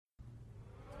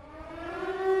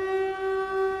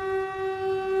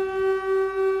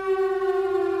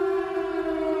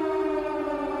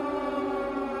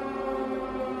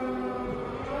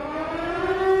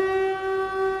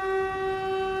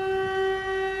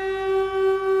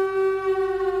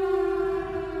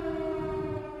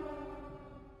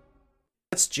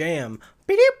jam.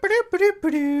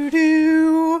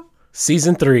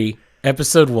 Season 3,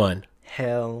 Episode 1.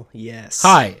 Hell yes.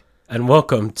 Hi, and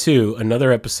welcome to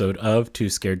another episode of Too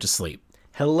Scared to Sleep.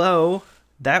 Hello,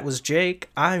 that was Jake.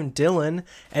 I'm Dylan,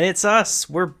 and it's us.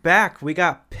 We're back. We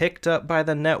got picked up by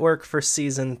the network for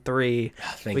Season 3.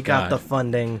 Thank we got God. the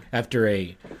funding. After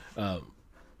a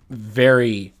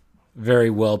very, very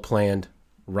well-planned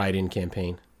write-in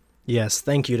campaign. Yes,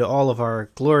 thank you to all of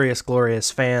our glorious,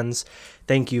 glorious fans.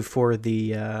 Thank you for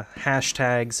the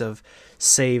hashtags of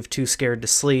Save Too Scared to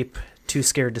Sleep, Too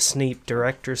Scared to Sleep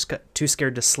Director's Cut, Too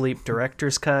Scared to Sleep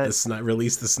Director's Cut.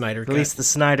 Release the Snyder Cut. Release the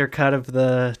Snyder Cut of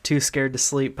the Too Scared to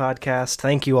Sleep podcast.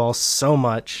 Thank you all so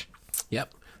much.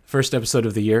 Yep. First episode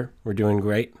of the year. We're doing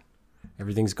great.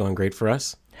 Everything's going great for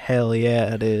us. Hell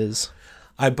yeah, it is.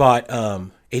 I bought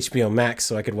HBO Max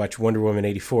so I could watch Wonder Woman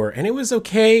 84, and it was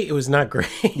okay. It was not great.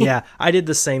 Yeah, I did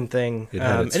the same thing,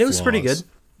 and it was pretty good.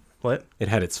 What? It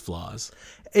had its flaws.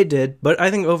 It did, but I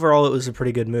think overall it was a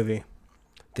pretty good movie.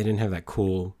 They didn't have that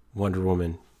cool Wonder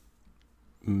Woman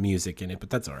music in it, but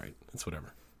that's all right. That's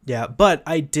whatever. Yeah, but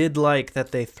I did like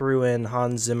that they threw in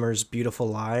Hans Zimmer's Beautiful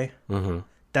Lie. Mm-hmm.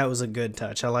 That was a good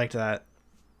touch. I liked that.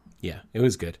 Yeah, it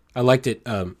was good. I liked it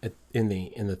in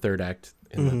the third act,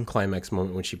 in the climax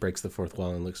moment when she breaks the fourth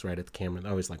wall and looks right at the camera. I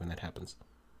always like when that happens.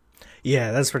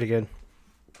 Yeah, that's pretty good.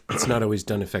 It's not always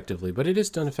done effectively, but it is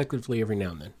done effectively every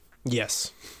now and then.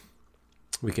 Yes.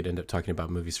 We could end up talking about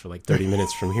movies for like 30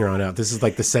 minutes from here on out. This is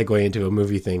like the segue into a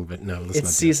movie thing, but no, let's not do It's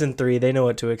season 3. They know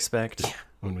what to expect. Yeah,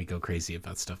 when we go crazy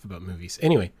about stuff about movies.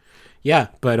 Anyway, yeah,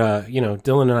 but,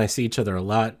 Dylan and I see each other a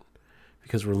lot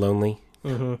because we're lonely.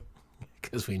 Mm-hmm.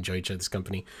 Because we enjoy each other's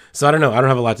company. So I don't know. I don't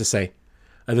have a lot to say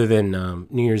other than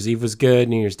New Year's Eve was good.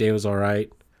 New Year's Day was all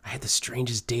right. I had the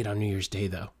strangest date on New Year's Day,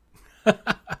 though.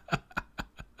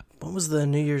 What was the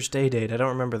New Year's Day date? I don't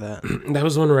remember that. That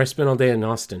was one where I spent all day in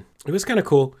Austin. It was kind of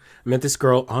cool. I met this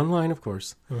girl online, of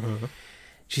course. Mm-hmm.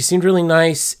 She seemed really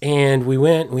nice, and we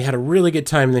went. We had a really good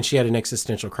time, and then she had an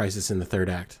existential crisis in the third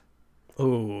act.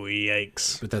 Oh,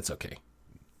 yikes. But that's okay.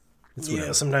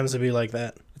 Yeah, sometimes it'd be like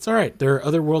that. It's all right. There are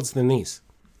other worlds than these.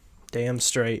 Damn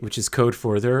straight. Which is code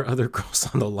for there are other girls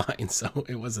on the line, so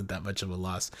it wasn't that much of a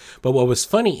loss. But what was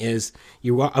funny is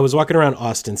I was walking around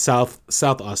Austin, South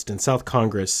Austin. South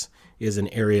Congress is an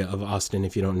area of Austin,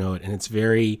 if you don't know it, and it's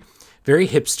very, very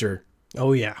hipster.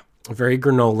 Oh, yeah. Very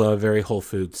granola, very Whole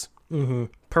Foods. Mm-hmm.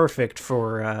 Perfect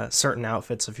for certain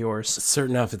outfits of yours.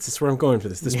 Certain outfits. That's where I'm going for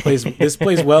this. This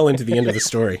plays well into the end of the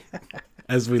story,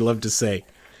 as we love to say.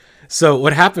 So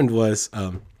what happened was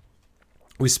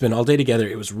we spent all day together.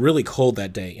 It was really cold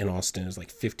that day in Austin. It was like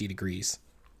 50 degrees.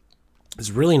 It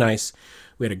was really nice.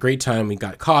 We had a great time. We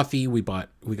got coffee. We got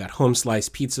Home Slice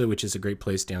Pizza, which is a great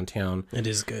place downtown. It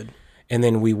is good. And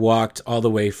then we walked all the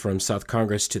way from South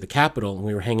Congress to the Capitol, and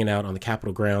we were hanging out on the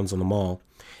Capitol grounds on the mall.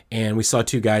 And we saw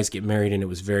two guys get married, and it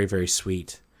was very, very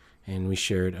sweet. And we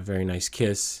shared a very nice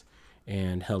kiss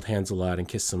and held hands a lot and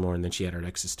kissed some more, and then she had her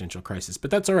existential crisis.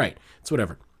 But that's all right. It's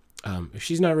whatever. If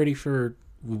she's not ready for,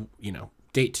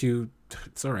 date 2,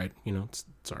 it's all right.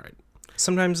 It's all right.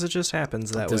 Sometimes it just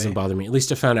happens that way. It doesn't bother me. At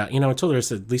least I found out. I told her, I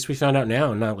said, at least we found out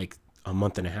now, not like a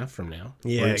month and a half from now.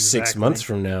 Yeah, or exactly. 6 months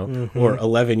from now, or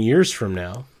 11 years from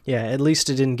now. Yeah, at least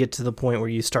it didn't get to the point where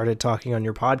you started talking on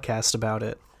your podcast about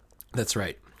it. That's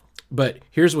right. But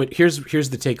here's the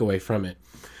takeaway from it,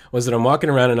 was that I'm walking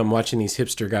around and I'm watching these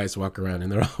hipster guys walk around,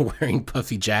 and they're all wearing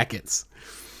puffy jackets,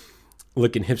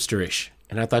 looking hipsterish.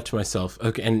 And I thought to myself,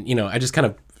 okay, and I just kind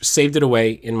of saved it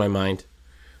away in my mind.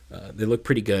 They look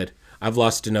pretty good. I've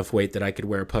lost enough weight that I could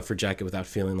wear a puffer jacket without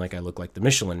feeling like I look like the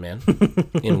Michelin Man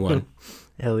in one.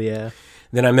 Hell yeah.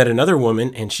 Then I met another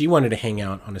woman, and she wanted to hang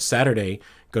out on a Saturday,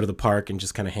 go to the park and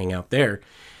just kind of hang out there.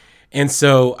 And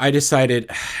so I decided,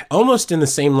 almost in the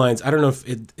same lines, I don't know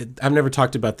if I've never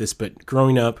talked about this, but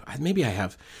growing up, maybe I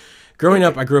have. Growing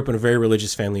up, I grew up in a very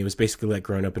religious family. It was basically like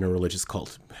growing up in a religious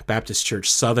cult. Baptist church,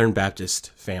 Southern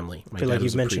Baptist family. I feel like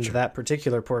you've mentioned that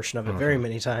particular portion of it very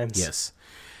many times. Yes.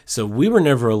 So we were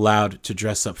never allowed to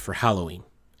dress up for Halloween,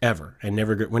 ever. And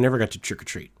we never got to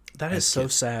trick-or-treat. That is so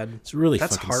sad. It's really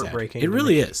That's fucking heartbreaking. sad. It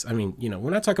really is. I mean,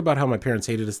 when I talk about how my parents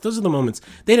hated us, those are the moments.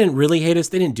 They didn't really hate us.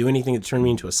 They didn't do anything that turned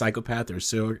me into a psychopath or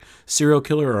a serial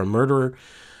killer or a murderer.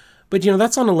 But,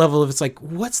 that's on a level of, it's like,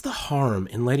 what's the harm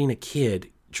in letting a kid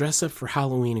dress up for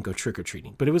Halloween and go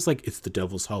trick-or-treating? But it was like, it's the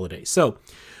devil's holiday. So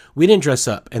we didn't dress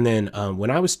up. And then when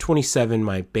I was 27,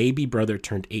 my baby brother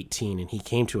turned 18, and he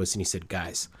came to us and he said,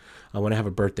 guys, I want to have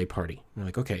a birthday party. And we're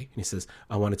like, okay. And he says,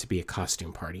 I want it to be a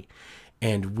costume party.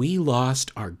 And we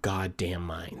lost our goddamn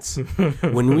minds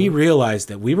when we realized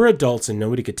that we were adults and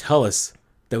nobody could tell us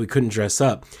that we couldn't dress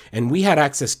up. And we had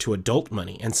access to adult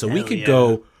money. And so we Hell could yeah.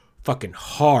 go fucking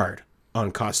hard on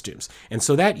costumes. And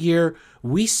so that year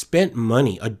we spent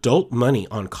money, adult money,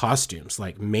 on costumes,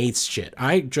 like made shit.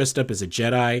 I dressed up as a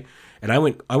Jedi and I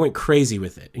went crazy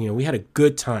with it. You know, we had a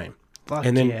good time. Fuck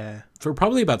And then yeah. for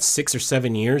probably about 6 or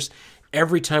 7 years,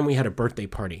 every time we had a birthday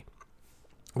party,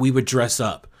 we would dress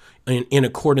up in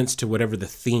accordance to whatever the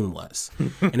theme was.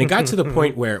 And it got to the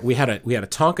point where we had a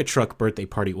Tonka truck birthday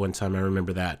party one time. I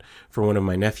remember that, for one of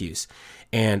my nephews.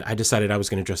 And I decided I was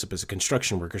going to dress up as a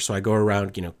construction worker. So I go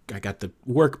around, you know, I got the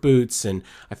work boots and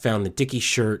I found the Dickie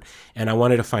shirt and I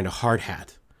wanted to find a hard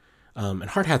hat. And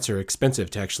hard hats are expensive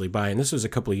to actually buy. And this was a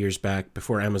couple of years back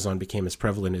before Amazon became as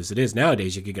prevalent as it is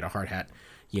nowadays. You could get a hard hat,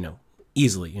 you know,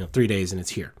 easily, you know, 3 days and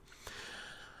it's here.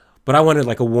 But I wanted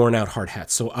like a worn out hard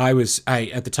hat. So I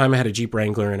at the time I had a Jeep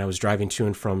Wrangler and I was driving to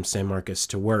and from San Marcos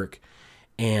to work.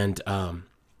 And I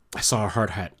saw a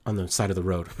hard hat on the side of the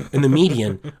road in the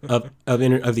median of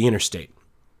the interstate.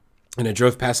 And I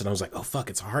drove past it and I was like, oh fuck,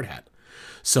 it's a hard hat.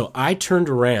 So I turned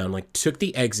around, like took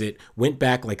the exit, went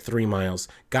back like 3 miles,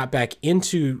 got back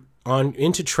into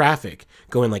traffic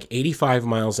going like 85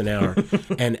 miles an hour.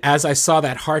 And as I saw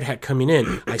that hard hat coming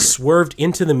in, I swerved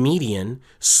into the median,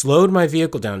 slowed my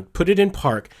vehicle down, put it in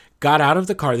park, got out of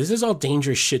the car. This is all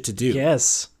dangerous shit to do.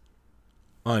 Yes.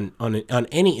 On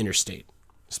any interstate,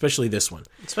 especially this one.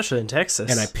 Especially in Texas.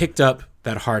 And I picked up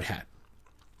that hard hat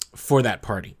for that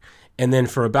party. And then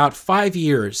for about 5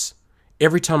 years,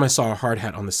 every time I saw a hard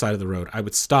hat on the side of the road, I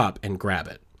would stop and grab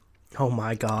it. Oh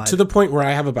my God. To the point where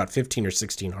I have about 15 or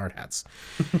 16 hard hats.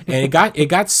 And it got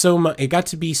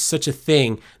to be such a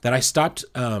thing that I stopped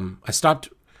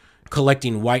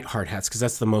collecting white hard hats because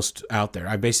that's the most out there.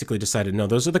 I basically decided, no,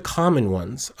 those are the common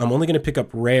ones. I'm only going to pick up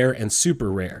rare and super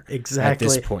rare. Exactly. At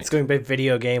this point. It's going by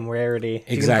video game rarity. If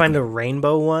Exactly. you can find a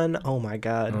rainbow one, oh my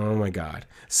God. Oh my God.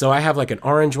 So I have like an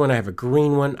orange one, I have a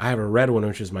green one, I have a red one,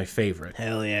 which is my favorite.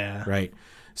 Hell yeah. Right.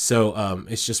 So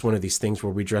it's just one of these things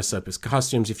where we dress up as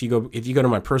costumes. If you go to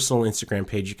my personal Instagram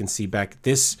page, you can see back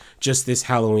this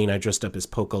Halloween, I dressed up as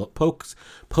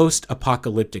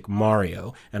post-apocalyptic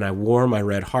Mario, and I wore my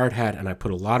red hard hat, and I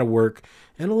put a lot of work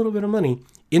and a little bit of money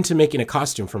into making a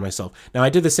costume for myself. Now I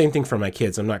did the same thing for my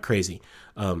kids. I'm not crazy.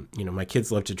 You know, my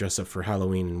kids love to dress up for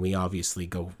Halloween, and we obviously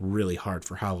go really hard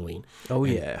for Halloween. Oh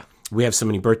and yeah. we have so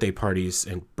many birthday parties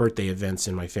and birthday events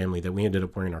in my family that we ended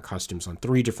up wearing our costumes on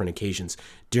 3 different occasions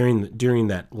during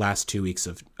that last 2 weeks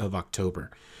of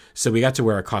October. So we got to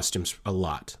wear our costumes a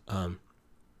lot.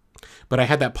 But I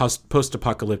had that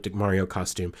post-apocalyptic Mario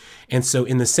costume. And so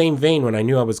in the same vein, when I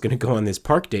knew I was going to go on this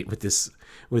park date with this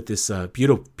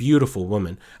beautiful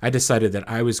woman, I decided that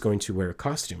I was going to wear a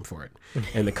costume for it.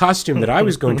 And the costume that I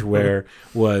was going to wear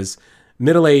was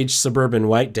middle-aged suburban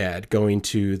white dad going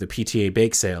to the PTA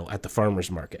bake sale at the farmer's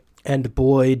market. And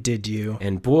boy, did you.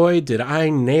 And boy, did I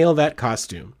nail that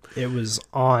costume. It was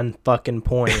on fucking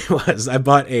point. It was. I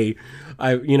bought a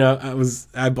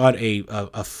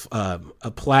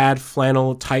plaid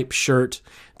flannel type shirt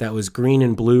that was green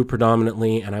and blue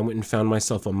predominantly, and I went and found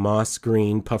myself a moss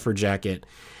green puffer jacket,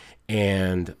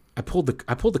 and I pulled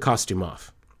the costume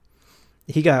off.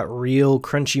 He got real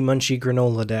crunchy munchy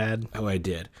granola dad. Oh, I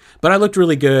did. But I looked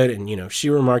really good, and, you know, she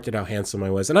remarked at how handsome I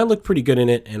was, and I looked pretty good in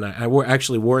it, and I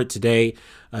actually wore it today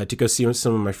to go see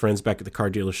some of my friends back at the car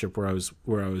dealership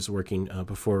where I was working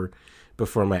before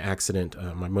my accident,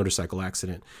 my motorcycle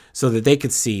accident, so that they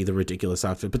could see the ridiculous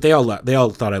outfit. But they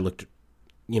all thought I looked,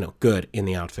 you know, good in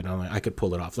the outfit. I could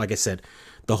pull it off. Like I said,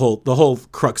 the whole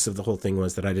crux of the whole thing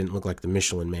was that I didn't look like the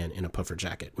Michelin Man in a puffer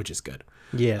jacket, which is good.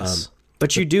 Yes.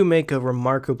 But you do make a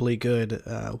remarkably good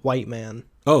white man.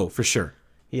 Oh, for sure.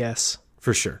 Yes.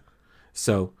 For sure.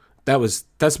 So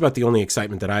that's about the only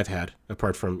excitement that I've had,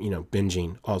 apart from, you know,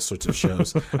 binging all sorts of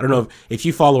shows. I don't know if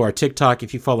you follow our TikTok,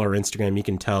 if you follow our Instagram, you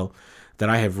can tell that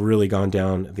I have really gone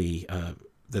down the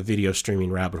video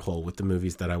streaming rabbit hole with the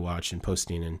movies that I watch and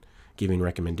posting and giving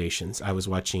recommendations. I was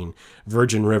watching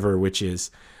Virgin River, which is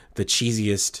the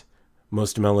cheesiest,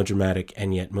 most melodramatic,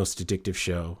 and yet most addictive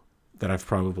show that I've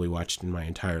probably watched in my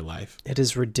entire life. It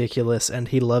is ridiculous, and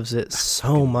he loves it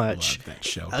so much. Love that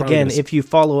show. Again, if you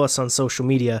follow us on social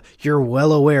media, you're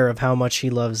well aware of how much he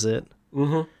loves it.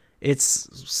 Mm-hmm. It's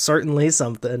certainly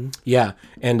something. Yeah,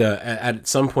 and at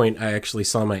some point, I actually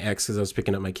saw my ex because I was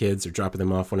picking up my kids or dropping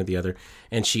them off, one or the other,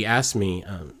 and she asked me,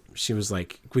 she was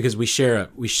like, because we share a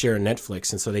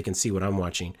Netflix, and so they can see what I'm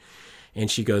watching,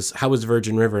 and she goes, "How was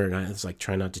Virgin River?" And I was like,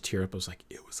 trying not to tear up. I was like,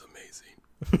 "It was amazing."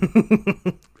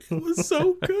 It was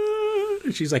so good.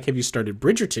 And she's like, "Have you started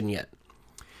Bridgerton yet?"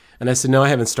 And I said, no, I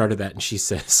haven't started that. And she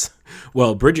says,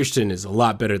 well, Bridgerton is a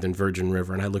lot better than Virgin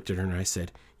River. And I looked at her and I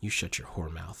said, you shut your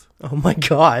whore mouth. Oh my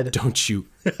God. Don't you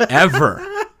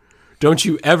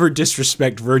ever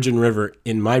disrespect Virgin River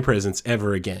in my presence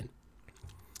ever again.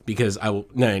 Because I will.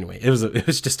 No, anyway, it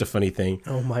was just a funny thing.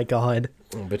 Oh my God.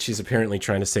 But she's apparently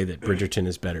trying to say that Bridgerton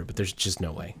is better, but there's just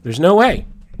no way. There's no way.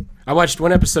 I watched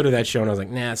one episode of that show and I was like,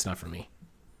 nah, it's not for me.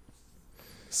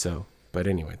 So, but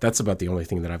anyway, that's about the only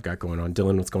thing that I've got going on.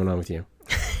 Dylan, what's going on with you?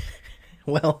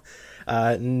 Well,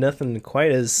 nothing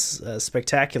quite as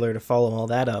spectacular to follow all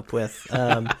that up with.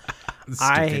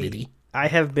 Stupidity. I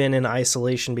have been in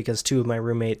isolation because 2 of my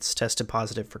roommates tested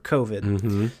positive for COVID.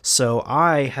 Mm-hmm. So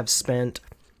I have spent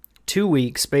 2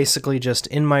 weeks basically just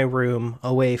in my room,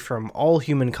 away from all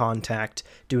human contact,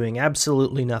 doing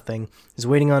absolutely nothing. I was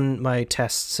waiting on my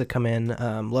tests to come in.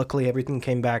 Luckily, everything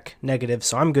came back negative,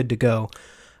 so I'm good to go.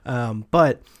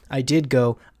 But I did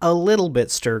go a little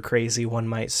bit stir crazy, one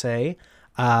might say.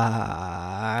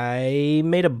 I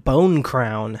made a bone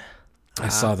crown. I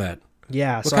saw that.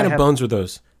 Yeah. What kind of bones were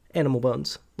those? Animal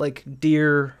bones, like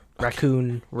deer,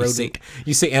 raccoon, rodent.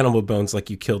 You say animal bones like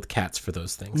you killed cats for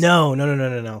those things. No,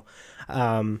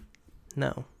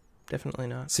 definitely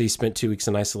not. So you spent 2 weeks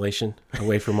in isolation,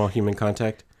 away from all human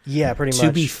contact? Yeah, pretty much.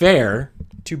 To be fair,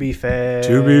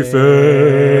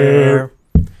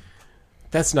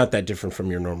 that's not that different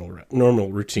from your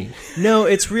normal routine. No,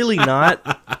 it's really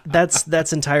not.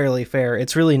 That's entirely fair.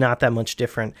 It's really not that much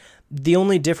different. The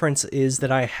only difference is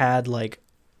that I had like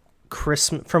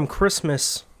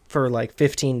Christmas for like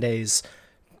 15 days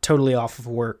totally off of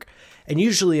work. And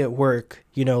usually at work,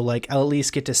 like I'll at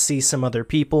least get to see some other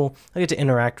people. I get to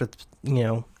interact with,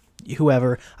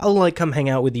 whoever. I'll like come hang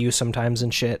out with you sometimes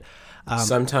and shit.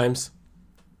 Sometimes.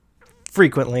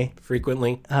 Frequently.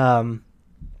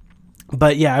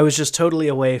 But yeah, I was just totally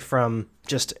away from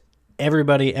just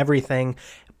everybody, everything.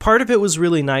 Part of it was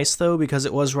really nice, though, because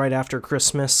it was right after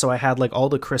Christmas, so I had, like, all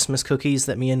the Christmas cookies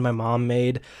that me and my mom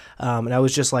made, and I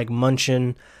was just, like,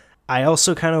 munching. I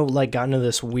also kind of, like, got into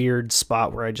this weird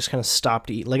spot where I just kind of stopped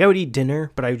eating. Like, I would eat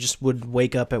dinner, but I just would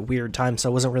wake up at weird times,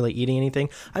 so I wasn't really eating anything.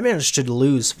 I managed to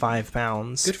lose 5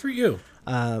 pounds. Good for you.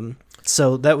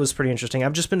 So that was pretty interesting.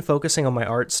 I've just been focusing on my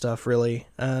art stuff, really.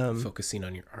 Focusing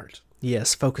on your art.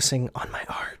 Yes, focusing on my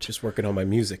art. Just working on my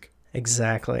music.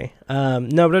 Exactly.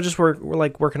 No, but I just we're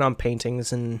like working on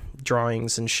paintings and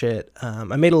drawings and shit.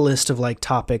 I made a list of like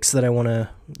topics that I want to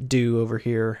do over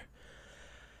here.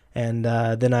 And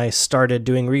then I started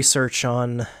doing research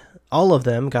on all of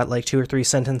them, got like 2 or 3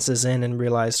 sentences in and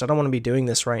realized I don't want to be doing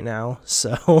this right now.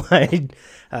 So I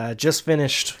just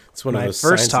finished it's one my of those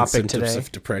first signs and topic symptoms today.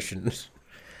 Of depression.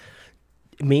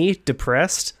 Me,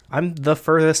 depressed? I'm the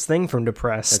furthest thing from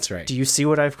depressed. That's right. Do you see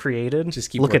what I've created? Just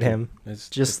keep Look working. at him.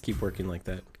 Just keep working like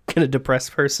that. Can a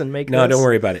depressed person make No, this? don't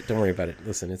worry about it. Don't worry about it.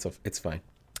 Listen, it's fine.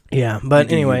 Yeah,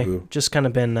 but anyway, you, just kind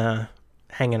of been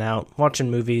hanging out, watching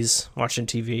movies, watching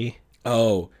TV.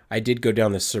 Oh, I did go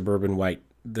down the suburban white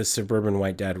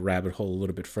dad rabbit hole a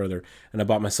little bit further, and I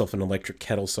bought myself an electric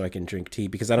kettle so I can drink tea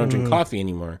because I don't drink coffee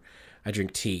anymore. I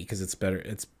drink tea because it's better.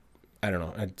 I don't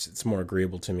know. It's more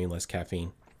agreeable to me, less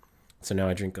caffeine. So now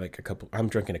I drink like I'm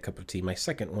drinking a cup of tea, my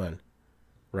second one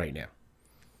right now.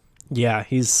 Yeah,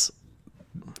 he's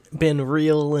been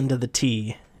real into the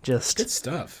tea. Just good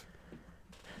stuff.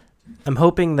 I'm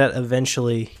hoping that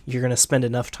eventually you're going to spend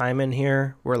enough time in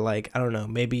here where, like, I don't know,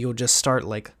 maybe you'll just start,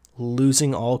 like,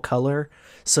 losing all color.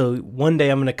 So one day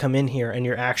I'm going to come in here and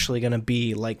you're actually going to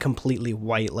be, like, completely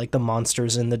white, like the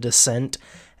monsters in The Descent,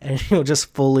 and you'll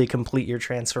just fully complete your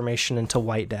transformation into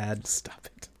White Dad. Stop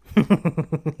it.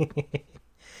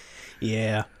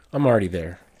 Yeah. I'm already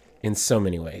there in so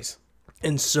many ways.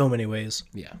 In so many ways.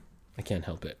 Yeah. I can't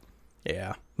help it.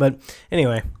 Yeah. But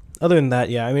anyway, other than that,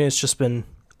 yeah, I mean, we've just been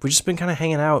kind of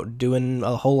hanging out, doing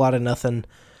a whole lot of nothing.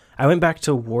 I went back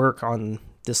to work on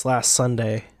this last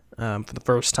Sunday for the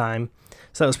first time,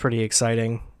 so that was pretty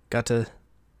exciting. Got to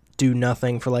do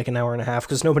nothing for like an hour and a half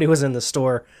because nobody was in the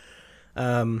store,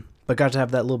 but got to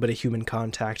have that little bit of human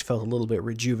contact, felt a little bit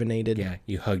rejuvenated. Yeah,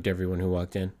 you hugged everyone who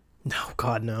walked in. No,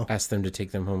 God, no. Asked them to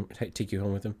take you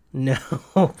home with them? No.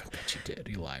 I bet you did,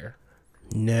 you liar.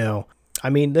 No. I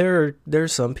mean,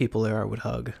 there's some people there I would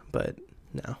hug, but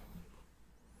no.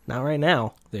 Not right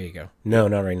now. There you go. No,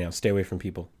 not right now. Stay away from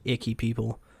people. Icky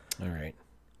people. All right.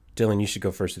 Dylan, you should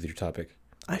go first with your topic.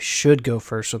 I should go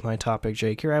first with my topic,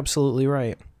 Jake. You're absolutely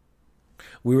right.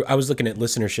 I was looking at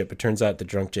listenership. It turns out the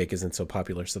Drunk Jake isn't so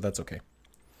popular, so that's okay.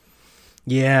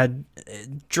 Yeah,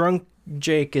 Drunk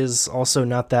Jake is also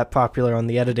not that popular on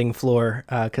the editing floor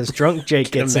because Drunk Jake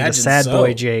gets into Sad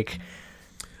Boy Jake.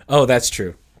 Oh, that's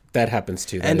true. That happens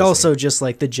too. And also just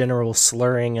like the general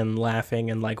slurring and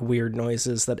laughing and like weird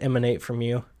noises that emanate from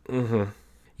you.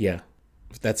 Yeah,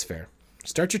 that's fair.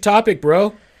 Start your topic,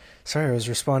 bro. Sorry, I was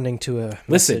responding to a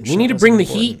Listen, message we need that to bring the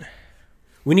wasn't heat. important.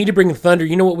 We need to bring the thunder.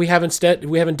 You know what we haven't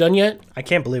done yet? I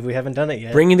can't believe we haven't done it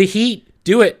yet. Bringing the heat.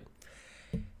 Do it.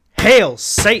 Hail,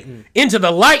 Satan! Into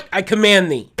the light I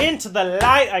command thee. Into the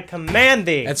light I command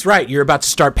thee! That's right. You're about to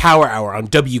start Power Hour on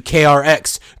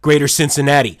WKRX, Greater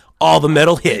Cincinnati. All the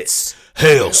metal hits.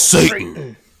 Hail,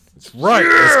 Satan! That's right. Yeah!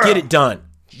 Let's get it done.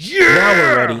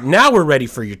 Yeah! Now we're ready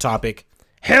for your topic.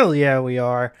 Hell yeah, we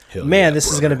are.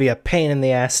 This is going to be a pain in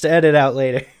the ass to edit out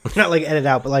later. Not like edit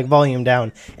out, but like volume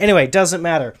down. Anyway, doesn't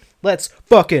matter. Let's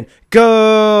fucking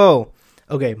go!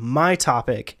 Okay, my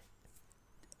topic.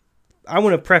 I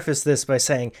want to preface this by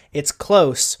saying it's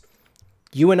close.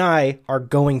 You and I are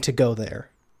going to go there.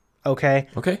 Okay?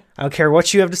 Okay. I don't care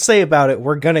what you have to say about it.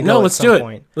 We're going to go at some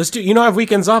point. Let's do it. You know I have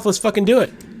weekends off. Let's fucking do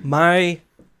it. My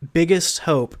biggest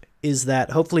hope is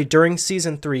that hopefully during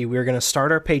season 3, we're going to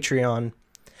start our Patreon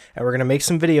and we're going to make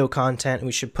some video content. And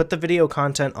we should put the video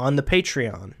content on the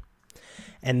Patreon.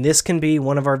 And this can be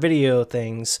one of our video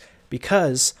things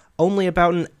because only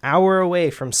about an hour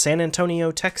away from San Antonio,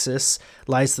 Texas,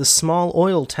 lies the small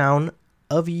oil town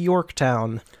of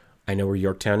Yorktown. I know where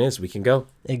Yorktown is. We can go.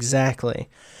 Exactly.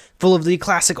 Full of the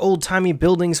classic old-timey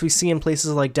buildings we see in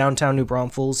places like downtown New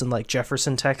Braunfels and like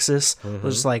Jefferson, Texas.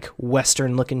 Just like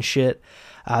Western-looking shit.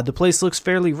 The place looks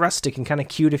fairly rustic and kind of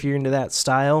cute if you're into that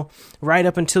style, right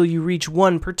up until you reach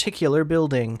one particular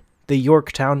building, the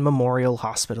Yorktown Memorial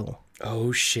Hospital.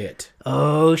 Oh, shit.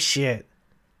 Oh, shit.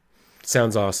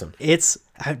 Sounds awesome.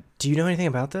 Do you know anything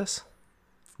about this?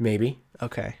 Maybe.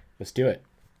 Okay. Let's do it.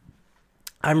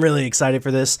 I'm really excited for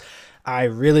this. I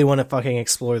really want to fucking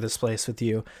explore this place with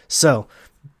you. So,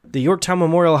 the Yorktown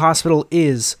Memorial Hospital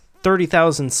is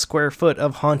 30,000 square foot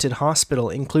of haunted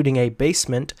hospital, including a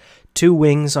basement, 2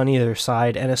 wings on either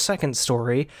side, and a second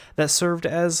story that served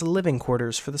as living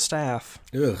quarters for the staff.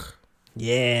 Ugh.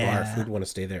 Yeah. Barf. We'd want to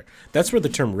stay there. That's where the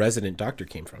term resident doctor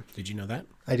came from. Did you know that?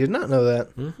 I did not know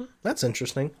that. Mm-hmm. That's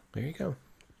interesting. There you go.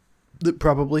 It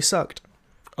probably sucked.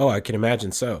 Oh, I can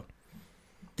imagine so.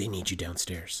 They need you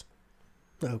downstairs.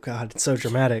 Oh, God. It's so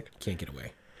dramatic. Can't get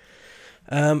away.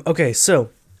 Okay, so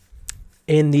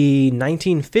in the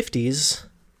 1950s,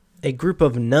 a group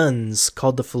of nuns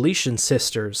called the Felician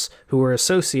Sisters, who were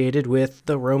associated with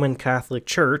the Roman Catholic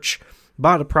Church,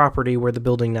 bought a property where the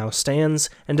building now stands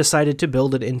and decided to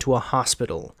build it into a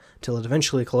hospital, till it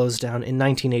eventually closed down in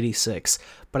 1986.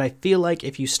 But I feel like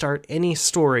if you start any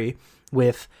story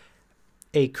with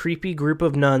a creepy group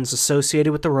of nuns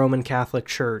associated with the Roman Catholic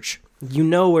Church, you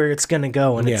know where it's going to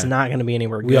go, and it's not going to be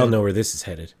anywhere good. We all know where this is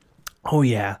headed. Oh,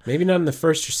 yeah. Maybe not in the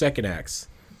first or second acts,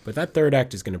 but that third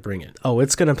act is going to bring it. Oh,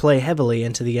 it's going to play heavily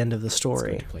into the end of the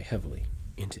story. It's going to play heavily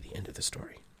into the end of the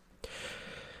story.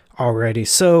 Alrighty,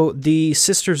 so the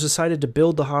sisters decided to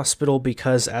build the hospital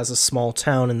because as a small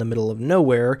town in the middle of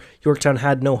nowhere, Yorktown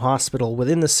had no hospital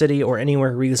within the city or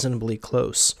anywhere reasonably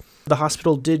close. The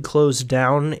hospital did close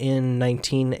down in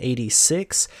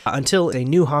 1986 until a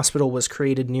new hospital was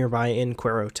created nearby in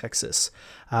Cuero, Texas,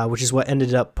 which is what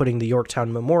ended up putting the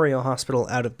Yorktown Memorial Hospital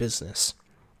out of business.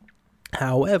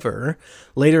 However,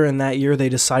 later in that year, they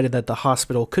decided that the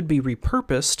hospital could be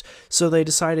repurposed, so they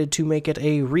decided to make it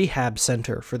a rehab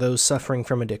center for those suffering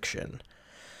from addiction.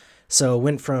 So it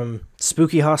went from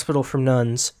spooky hospital from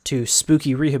nuns to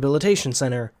spooky rehabilitation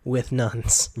center with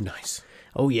nuns. Nice.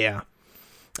 Oh, yeah.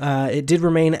 It did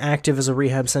remain active as a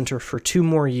rehab center for 2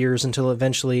 more years until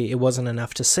eventually it wasn't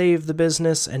enough to save the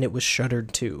business, and it was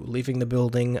shuttered too, leaving the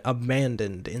building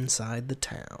abandoned inside the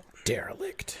town.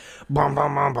 Derelict. Bum,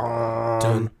 bum, bum, bum.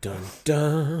 Dun, dun,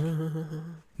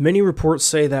 dun. Many reports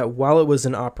say that while it was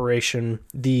in operation,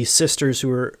 the sisters who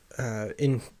were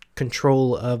in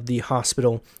control of the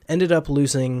hospital ended up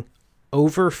losing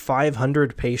over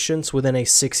 500 patients within a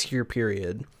 6-year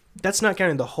period. That's not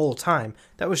counting the whole time.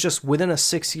 That was just within a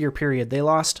 6-year period. They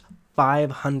lost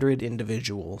 500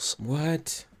 individuals.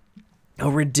 What? A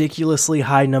ridiculously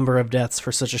high number of deaths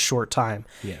for such a short time.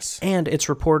 Yes. And it's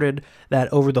reported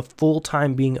that over the full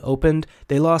time being opened,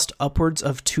 they lost upwards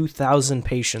of 2,000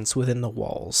 patients within the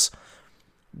walls,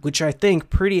 which I think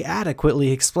pretty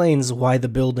adequately explains why the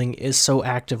building is so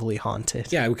actively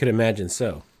haunted. Yeah, we could imagine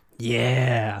so.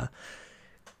 Yeah.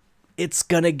 It's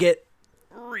gonna get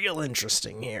real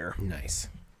interesting here. Nice.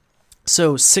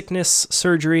 So, sickness,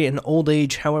 surgery, and old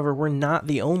age, however, were not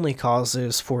the only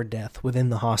causes for death within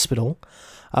the hospital.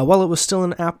 While it was still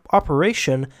in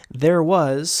operation, there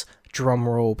was,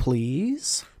 drumroll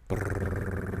please,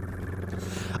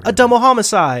 A double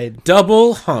homicide.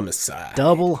 Double homicide.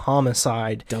 Double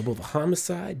homicide. Double the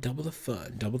homicide, double the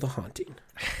fun, double the haunting.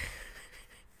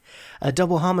 A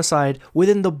double homicide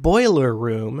within the boiler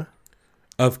room.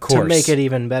 Of course. To make it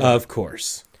even better. Of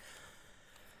course.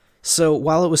 So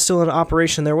while it was still in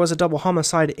operation, there was a double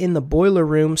homicide in the boiler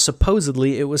room.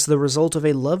 Supposedly, it was the result of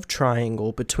a love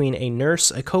triangle between a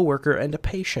nurse, a coworker, and a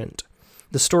patient.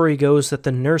 The story goes that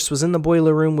the nurse was in the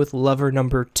boiler room with lover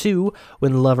number 2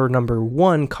 when lover number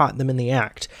 1 caught them in the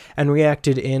act and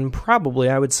reacted in probably,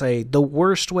 I would say, the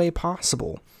worst way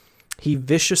possible. He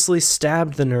viciously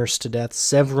stabbed the nurse to death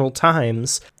several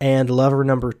times, and lover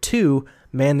number 2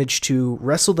 managed to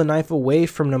wrestle the knife away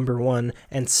from number 1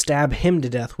 and stab him to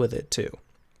death with it too.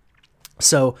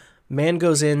 So, man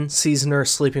goes in, sees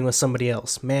nurse sleeping with somebody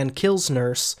else. Man kills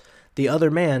nurse. The other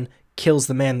man kills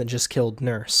the man that just killed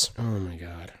nurse. Oh my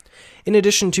god. In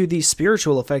addition to the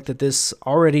spiritual effect that this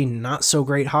already not so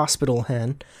great hospital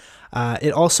had,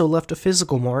 it also left a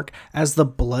physical mark, as the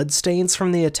bloodstains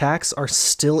from the attacks are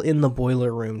still in the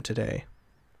boiler room today.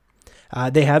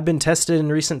 They have been tested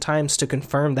in recent times to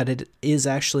confirm that it is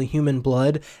actually human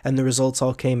blood, and the results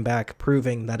all came back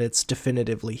proving that it's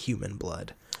definitively human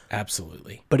blood.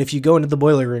 Absolutely. But if you go into the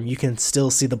boiler room, you can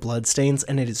still see the bloodstains,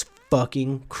 and it is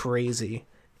fucking crazy.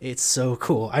 It's so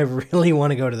cool. I really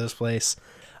want to go to this place.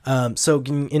 So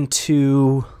getting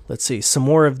into, let's see, some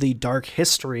more of the dark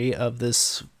history of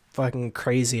this fucking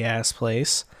crazy-ass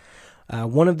place.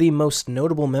 One of the most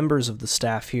notable members of the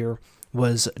staff here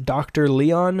was Dr.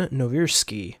 Leon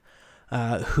Novirsky,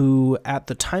 who at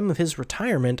the time of his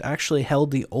retirement actually held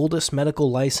the oldest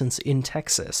medical license in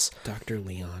Texas. Dr.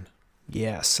 Leon.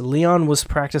 Yes, Leon was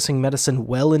practicing medicine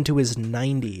well into his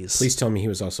 90s. Please tell me he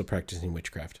was also practicing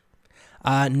witchcraft.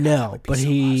 No, but so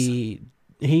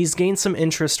he's gained some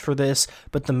interest for this,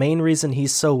 but the main reason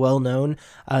he's so well known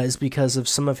is because of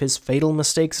some of his fatal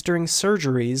mistakes during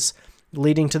surgeries,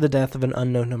 leading to the death of an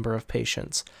unknown number of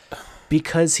patients.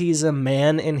 Because he's a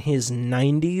man in his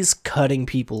 90s cutting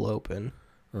people open.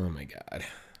 Oh my god.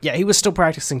 Yeah, he was still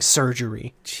practicing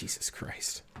surgery. Jesus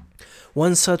Christ.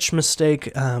 One such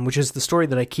mistake, which is the story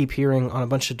that I keep hearing on a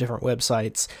bunch of different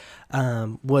websites,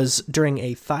 was during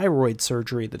a thyroid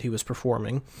surgery that he was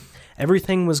performing.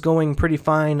 Everything was going pretty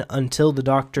fine until the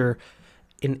doctor,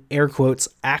 in air quotes,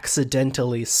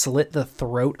 accidentally slit the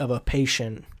throat of a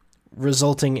patient,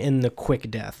 resulting in the quick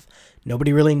death.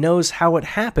 Nobody really knows how it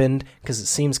happened, because it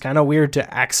seems kind of weird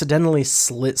to accidentally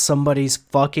slit somebody's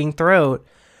fucking throat.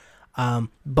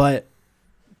 But,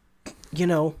 you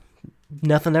know,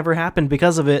 nothing ever happened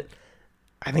because of it.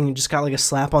 I think he just got like a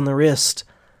slap on the wrist.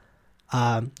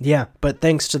 Yeah, but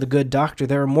thanks to the good doctor,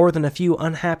 there are more than a few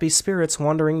unhappy spirits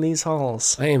wandering these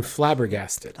halls. I am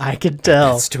flabbergasted. I could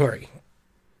tell. That story.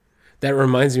 That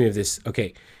reminds me of this.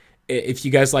 Okay, if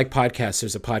you guys like podcasts,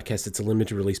 there's a podcast. It's a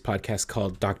limited release podcast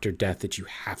called Dr. Death that you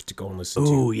have to go and listen to.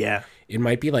 Ooh, yeah. It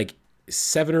might be like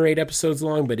 7 or 8 episodes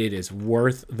long, but it is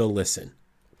worth the listen.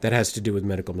 That has to do with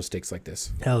medical mistakes like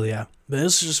this. Hell yeah. But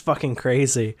this is just fucking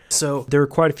crazy. So there were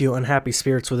quite a few unhappy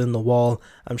spirits within the wall.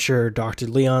 I'm sure Dr.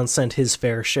 Leon sent his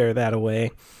fair share that away.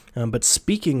 But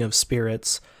speaking of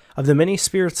spirits, of the many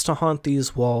spirits to haunt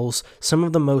these walls, some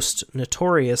of the most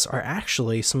notorious are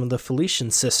actually some of the Felician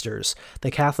sisters,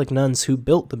 the Catholic nuns who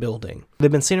built the building.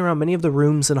 They've been seen around many of the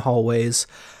rooms and hallways,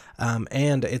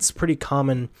 and it's pretty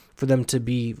common for them to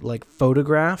be like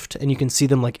photographed, and you can see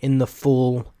them like in the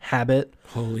full habit.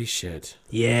 Holy shit.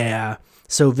 Yeah.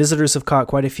 So visitors have caught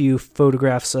quite a few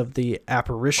photographs of the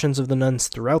apparitions of the nuns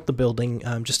throughout the building,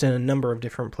 just in a number of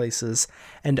different places.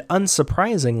 And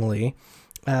unsurprisingly,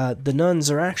 the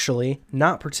nuns are actually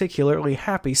not particularly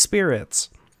happy spirits.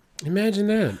 Imagine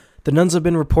that. The nuns have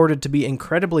been reported to be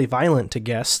incredibly violent to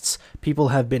guests. People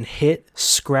have been hit,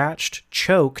 scratched,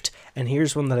 choked, and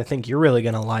here's one that I think you're really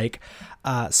going to like.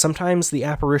 Sometimes the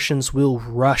apparitions will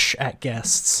rush at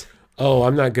guests. Oh,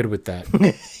 I'm not good with that.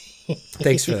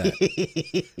 Thanks for that.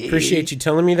 Appreciate you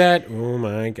telling me that. Oh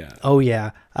my god. Oh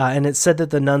yeah. And it's said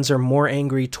that the nuns are more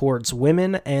angry towards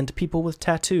women and people with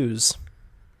tattoos.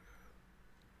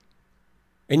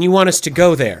 And you want us to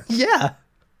go there? Yeah.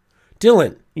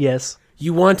 Dylan. Yes.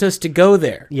 You want us to go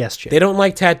there? Yes, Jake. They don't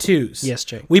like tattoos. Yes,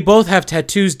 Jake. We both have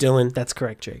tattoos, Dylan. That's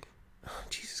correct, Jake. Oh,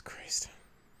 Jesus Christ.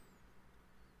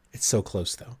 It's so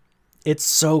close, though. It's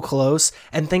so close.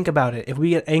 And think about it. If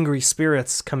we get angry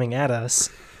spirits coming at us,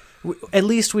 at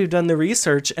least we've done the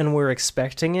research and we're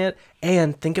expecting it.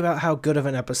 And think about how good of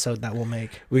an episode that will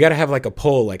make. We got to have like a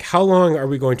poll. Like, how long are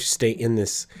we going to stay in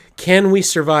this? Can we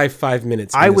survive 5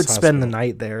 minutes? I would spend the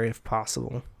night there if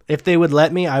possible. If they would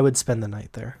let me, I would spend the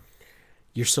night there.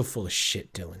 You're so full of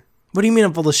shit, Dylan. What do you mean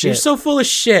I'm full of shit? You're so full of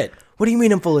shit. What do you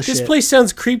mean I'm full of This shit? place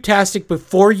sounds creeptastic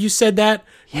before you said that.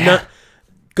 Yeah.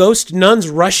 Ghost nuns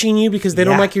rushing you because they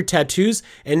don't like your tattoos.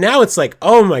 And now it's like,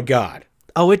 oh my God.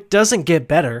 Oh, it doesn't get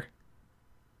better.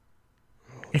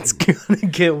 It's gonna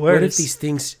get worse. What if these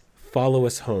things follow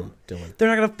us home, Dylan? They're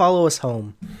not gonna follow us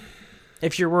home.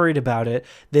 If you're worried about it,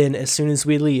 then as soon as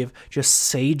we leave, just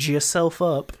sage yourself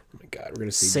up. Oh my God, we're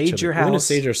gonna sage each other. your We're gonna house.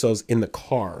 sage ourselves in the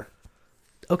car.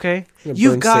 Okay. We're gonna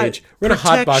You've burn got sage. We're gonna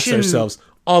hotbox protection. ourselves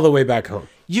all the way back home.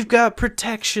 You've got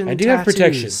protection. I do have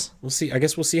protection. We'll see. I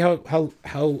guess we'll see how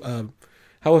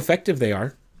effective they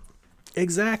are.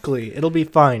 Exactly. It'll be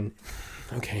fine.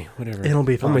 Okay, whatever. It'll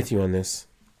be fine. I'm with you on this.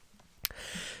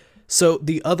 So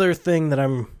the other thing that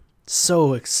I'm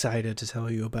so excited to tell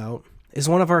you about is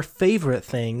one of our favorite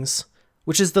things,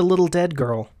 which is the little dead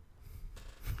girl.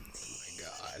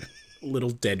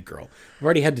 Little dead girl. I've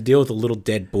already had to deal with a little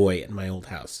dead boy at my old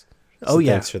house. So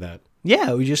Yeah. Thanks for that.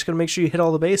 Yeah, we just gotta make sure you hit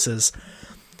all the bases.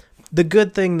 The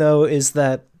good thing, though, is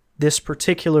that this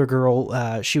particular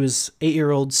girl, she was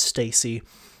 8-year-old Stacy.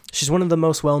 She's one of the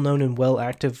most well-known and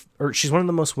she's one of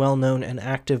the most well-known and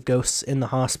active ghosts in the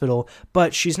hospital,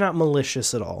 but she's not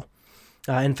malicious at all.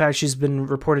 In fact, she's been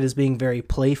reported as being very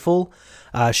playful.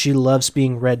 She loves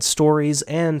being read stories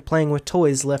and playing with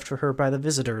toys left for her by the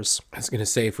visitors. I was going to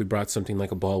say, if we brought something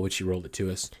like a ball, would she roll it to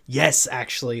us? Yes,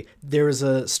 actually. There was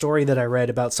a story that I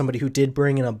read about somebody who did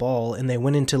bring in a ball, and they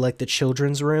went into, like, the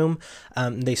children's room.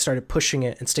 They started pushing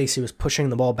it, and Stacy was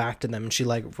pushing the ball back to them, and she,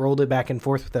 like, rolled it back and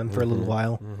forth with them for a little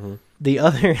while. Mm-hmm. The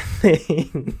other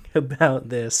thing about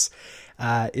this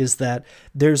is that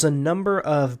there's a number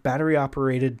of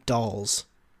battery-operated dolls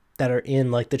that are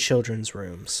in, like, the children's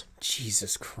rooms.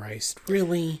 Jesus Christ,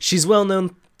 really? She's well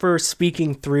known for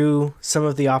speaking through some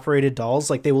of the operated dolls.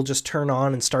 Like, they will just turn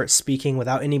on and start speaking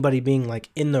without anybody being, like,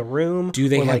 in the room. Do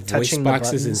they or, have like, voice touching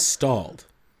boxes the installed?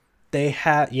 They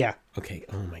have, yeah. Okay,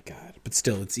 oh my God. But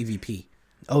still, it's EVP.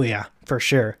 Oh, yeah, for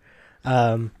sure.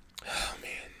 Oh, man.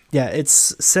 Yeah,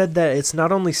 it's said that it's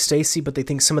not only Stacy, but they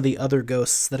think some of the other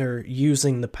ghosts that are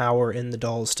using the power in the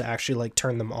dolls to actually, like,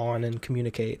 turn them on and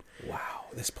communicate. Wow,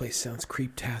 this place sounds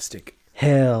creeptastic.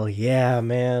 Hell yeah,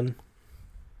 man.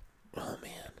 Oh,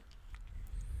 man.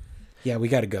 Yeah, we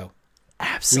got to go.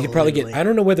 Absolutely. We could probably get... I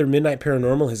don't know whether Midnight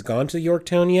Paranormal has gone to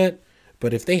Yorktown yet,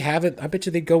 but if they haven't, I bet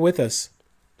you they'd go with us.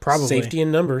 Probably. Safety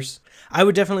in numbers. I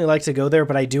would definitely like to go there,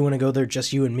 but I do want to go there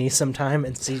just you and me sometime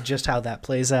and see just how that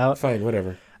plays out. Fine,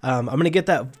 whatever. I'm going to get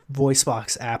that voice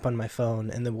box app on my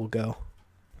phone, and then we'll go.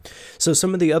 So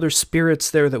some of the other spirits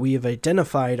there that we have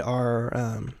identified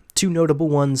are two notable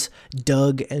ones,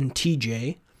 Doug and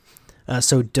TJ.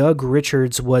 So Doug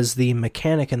Richards was the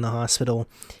mechanic in the hospital.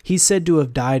 He's said to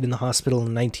have died in the hospital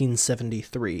in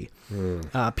 1973.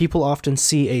 People often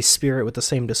see a spirit with the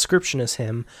same description as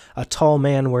him, a tall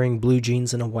man wearing blue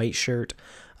jeans and a white shirt.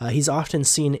 He's often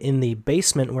seen in the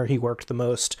basement where he worked the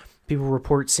most. People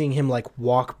report seeing him, like,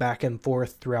 walk back and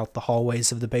forth throughout the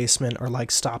hallways of the basement or,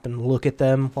 like, stop and look at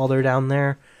them while they're down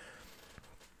there.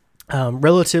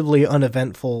 Relatively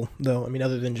uneventful, though, I mean,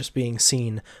 other than just being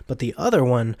seen. But the other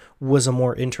one was a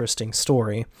more interesting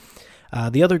story.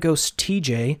 The other ghost,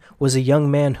 TJ, was a young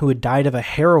man who had died of a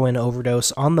heroin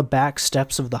overdose on the back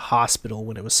steps of the hospital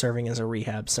when it was serving as a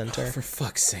rehab center. Oh, for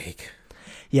fuck's sake.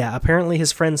 Yeah, apparently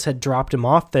his friends had dropped him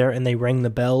off there and they rang the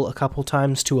bell a couple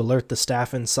times to alert the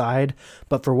staff inside,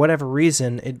 but for whatever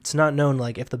reason, it's not known,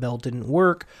 like, if the bell didn't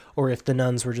work or if the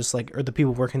nuns were just, like, or the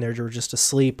people working there were just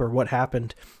asleep or what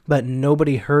happened, but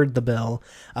nobody heard the bell,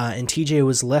 and TJ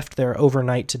was left there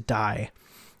overnight to die.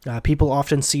 People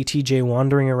often see TJ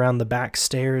wandering around the back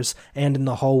stairs and in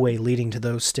the hallway leading to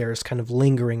those stairs, kind of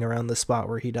lingering around the spot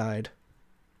where he died.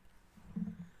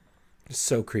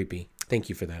 So creepy. Thank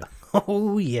you for that.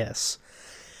 Oh, yes.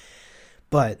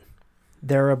 But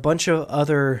there are a bunch of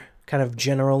other kind of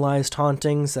generalized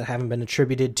hauntings that haven't been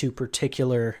attributed to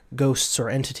particular ghosts or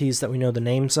entities that we know the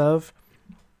names of.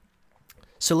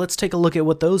 So let's take a look at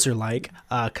what those are like,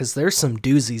 because there's some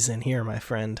doozies in here, my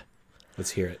friend.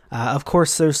 Let's hear it. Of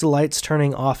course, there's the lights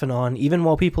turning off and on, even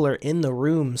while people are in the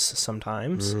rooms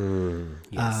sometimes.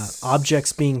 Yes.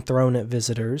 Objects being thrown at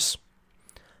visitors.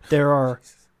 There are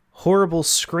horrible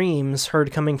screams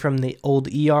heard coming from the old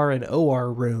ER and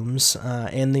OR rooms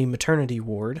and the maternity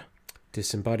ward.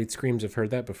 Disembodied screams, I've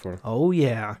heard that before. Oh,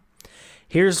 yeah.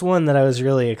 Here's one that I was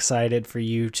really excited for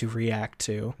you to react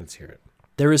to. Let's hear it.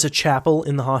 There is a chapel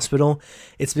in the hospital.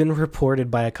 It's been reported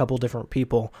by a couple different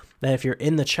people that if you're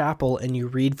in the chapel and you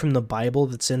read from the Bible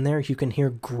that's in there, you can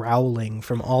hear growling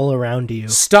from all around you.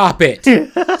 Stop it!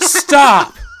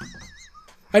 Stop!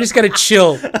 I just got to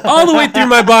chill all the way through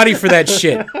my body for that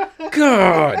shit.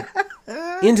 God.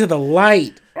 Into the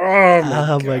light.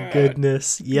 Oh my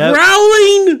goodness. Yep.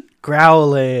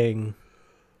 Growling.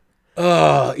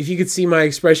 Oh, if you could see my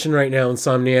expression right now,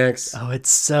 Insomniacs. Oh,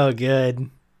 it's so good.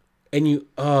 And you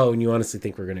honestly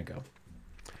think we're gonna go.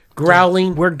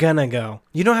 Growling. We're gonna go.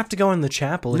 You don't have to go in the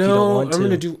chapel if you don't want to. I'm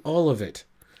gonna do all of it.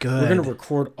 Good. We're gonna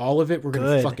record all of it. We're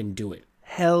gonna fucking do it.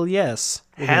 Hell yes.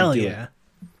 Hell yeah.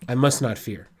 I must not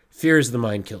fear. Fear is the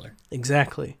mind killer.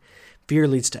 Exactly. Fear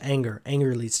leads to anger.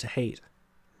 Anger leads to hate.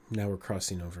 Now we're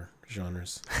crossing over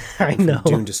genres. I know.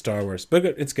 From Dune to Star Wars. But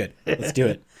it's good. Let's do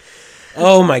it.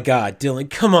 Oh my God, Dylan.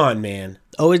 Come on, man.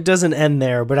 Oh, it doesn't end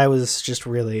there, but I was just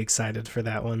really excited for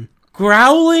that one.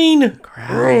 Growling.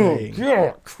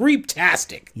 Growling.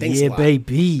 Creep-tastic. Thanks a lot.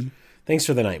 Baby. Thanks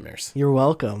for the nightmares. You're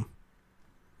welcome.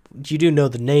 You do know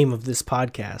the name of this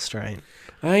podcast, right?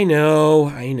 I know.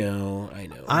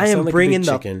 I am bringing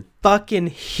the fucking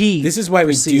heat. This is why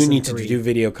we do need to do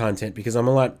video content, because I'm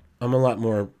a lot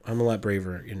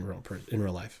braver in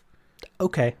real life.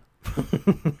 Okay.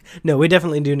 No, we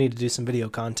definitely do need to do some video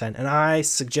content, and I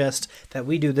suggest that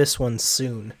we do this one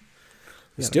soon.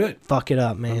 Let's do it. Fuck it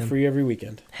up, man. I'm free every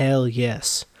weekend. Hell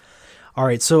yes. All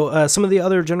right, so some of the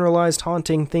other generalized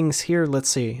haunting things here. Let's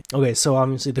see. Okay, so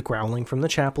obviously the growling from the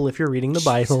chapel if you're reading the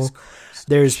Bible.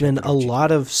 There's been a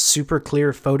lot of super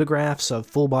clear photographs of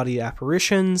full-body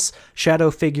apparitions,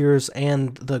 shadow figures,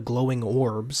 and the glowing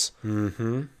orbs.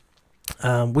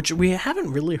 Mm-hmm. Which we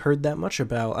haven't really heard that much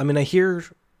about. I mean, I hear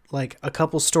like a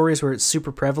couple stories where it's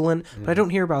super prevalent, but I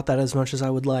don't hear about that as much as I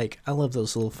would like. I love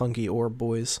those little funky orb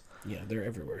boys. Yeah, they're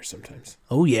everywhere sometimes.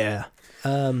 Oh, yeah.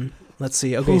 Let's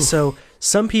see. Okay, so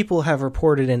some people have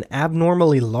reported an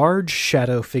abnormally large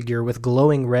shadow figure with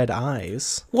glowing red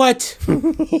eyes. What?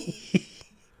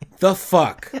 The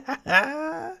fuck?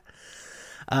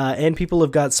 And people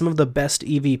have got some of the best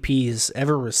EVPs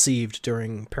ever received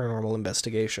during paranormal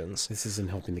investigations. This isn't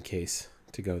helping the case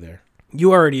to go there.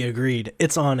 You already agreed.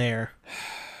 It's on air.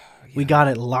 Yeah. We got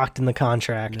it locked in the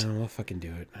contract. No, I'll fucking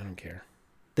do it. I don't care.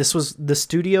 This was the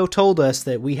studio told us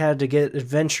that we had to get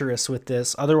adventurous with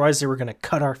this, otherwise they were going to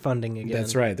cut our funding again.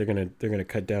 That's right. They're gonna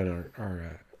cut down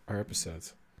our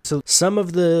episodes. So some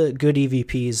of the good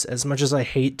EVPs, as much as I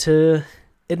hate to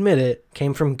admit it,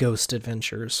 came from Ghost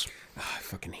Adventures. Oh, I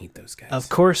fucking hate those guys. Of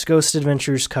course, Ghost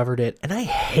Adventures covered it, and I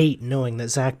hate knowing that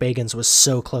Zach Bagans was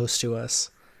so close to us.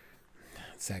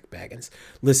 Zach Bagans.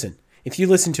 Listen, if you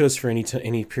listen to us for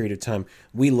any period of time,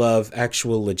 we love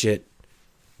actual legit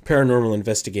paranormal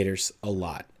investigators a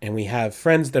lot, and we have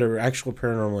friends that are actual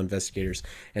paranormal investigators,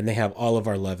 and they have all of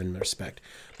our love and respect.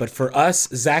 But for us,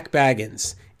 Zach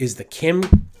Bagans is the Kim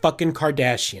fucking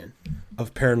Kardashian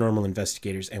of paranormal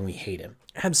investigators, and we hate him.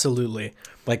 Absolutely.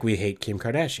 Like we hate Kim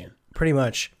Kardashian. Pretty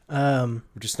much. We're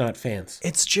just not fans.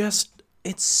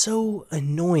 It's so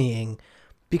annoying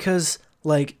because,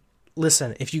 like,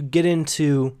 listen, if you get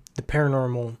into the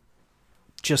paranormal,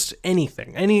 just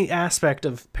anything, any aspect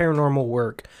of paranormal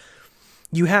work,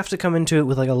 you have to come into it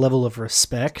with like a level of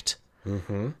respect.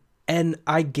 Mm-hmm. And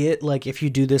I get, like, if you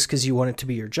do this because you want it to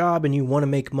be your job and you want to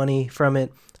make money from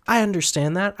it, I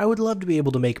understand that. I would love to be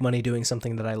able to make money doing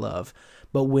something that I love.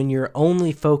 But when your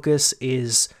only focus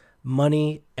is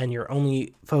money and your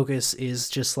only focus is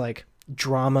just like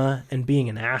drama and being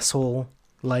an asshole,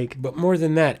 like, but more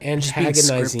than that,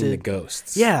 antagonizing the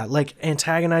ghosts. Yeah, like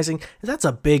antagonizing. That's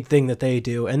a big thing that they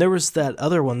do. And there was that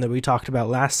other one that we talked about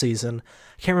last season.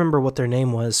 I can't remember what their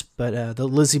name was, but the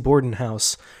Lizzie Borden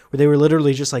house, where they were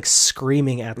literally just like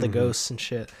screaming at the ghosts and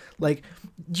shit. Like,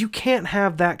 you can't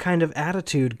have that kind of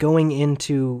attitude going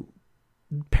into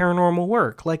paranormal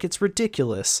work. Like, it's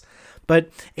ridiculous. But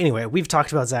anyway, we've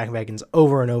talked about Zach Bagans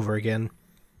over and over again.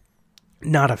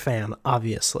 Not a fan,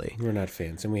 obviously. We're not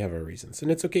fans, and we have our reasons.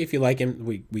 And it's okay if you like him.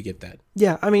 We get that.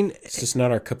 Yeah, I mean, it's just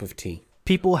not our cup of tea.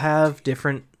 People have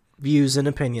different views and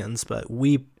opinions, but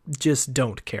we just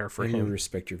don't care for him. We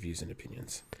respect your views and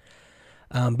opinions.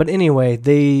 But anyway,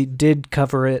 they did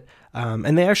cover it,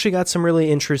 and they actually got some really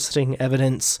interesting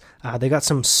evidence. They got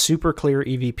some super clear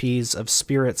EVPs of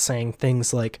spirits saying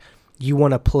things like, "You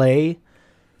want to play?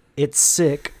 It's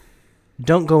sick.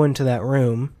 Don't go into that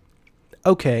room.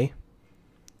 Okay.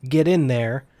 Get in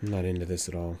there. I'm not into this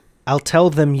at all. I'll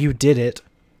tell them you did it,"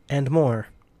 and more.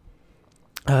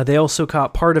 They also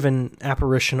caught part of an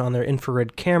apparition on their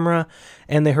infrared camera,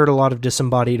 and they heard a lot of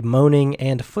disembodied moaning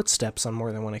and footsteps on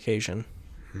more than one occasion.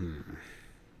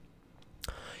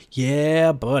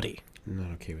 Yeah, buddy. I'm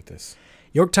not okay with this.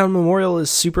 Yorktown Memorial is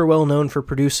super well known for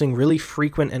producing really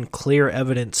frequent and clear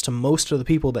evidence to most of the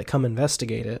people that come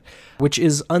investigate it, which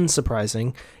is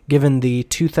unsurprising given the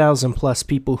 2,000 plus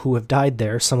people who have died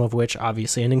there, some of which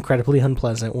obviously in incredibly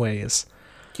unpleasant ways.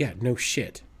 Yeah, no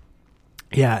shit.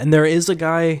 Yeah, and there is a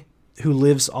guy who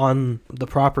lives on the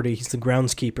property. He's the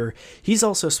groundskeeper. He's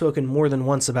also spoken more than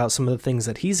once about some of the things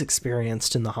that he's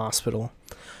experienced in the hospital,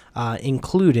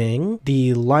 including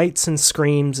the lights and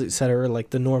screams, etc.,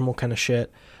 like the normal kind of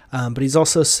shit. But he's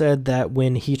also said that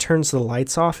when he turns the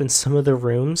lights off in some of the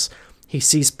rooms, he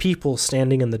sees people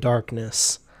standing in the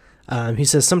darkness. He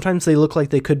says sometimes they look like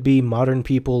they could be modern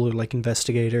people or like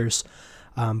investigators,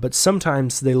 but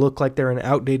sometimes they look like they're in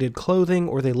outdated clothing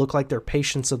or they look like they're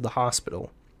patients of the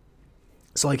hospital.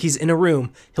 So like he's in a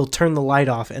room, he'll turn the light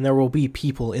off, and there will be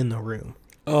people in the room.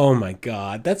 Oh my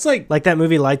god, that's like that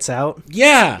movie Lights Out.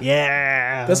 Yeah,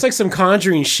 yeah, that's like some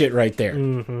Conjuring shit right there.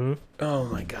 Mm-hmm. Oh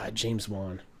my god, James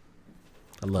Wan,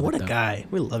 I love what it. What a guy!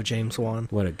 We love James Wan.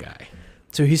 What a guy.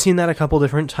 So he's seen that a couple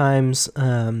different times.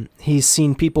 He's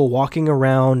seen people walking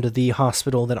around the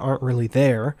hospital that aren't really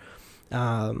there.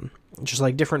 Just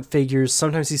like different figures.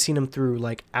 Sometimes he's seen them through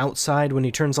like outside when he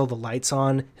turns all the lights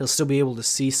on. He'll still be able to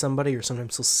see somebody, or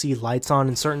sometimes he'll see lights on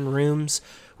in certain rooms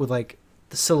with like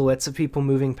the silhouettes of people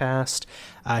moving past.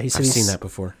 I've seen that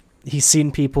before. He's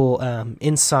seen people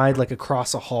inside, like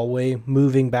across a hallway,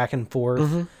 moving back and forth.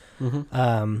 Mm-hmm.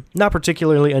 Mm-hmm. Not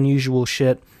particularly unusual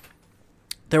shit.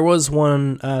 There was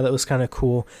one that was kind of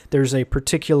cool. There's a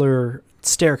particular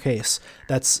staircase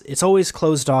it's always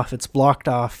closed off. It's blocked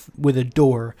off with a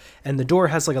door, and the door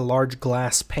has like a large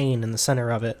glass pane in the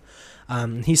center of it.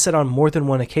 He said on more than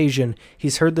one occasion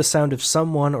he's heard the sound of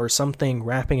someone or something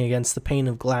rapping against the pane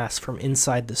of glass from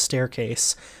inside the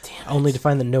staircase, only to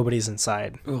find that nobody's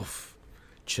inside. Oof.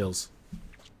 Chills.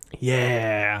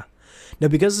 Yeah. Now,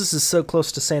 because this is so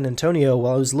close to San Antonio,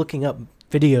 while I was looking up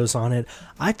videos on it,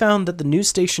 I found that the news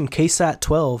station KSAT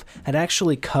 12 had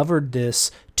actually covered this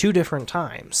 2 different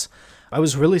times. I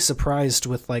was really surprised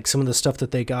with like some of the stuff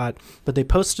that they got, but they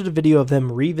posted a video of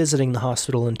them revisiting the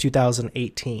hospital in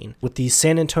 2018 with the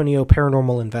San Antonio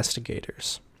paranormal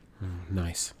investigators.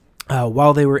 Nice.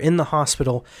 While they were in the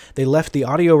hospital, they left the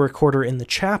audio recorder in the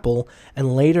chapel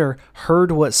and later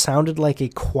heard what sounded like a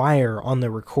choir on the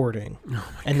recording.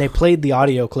 And they played the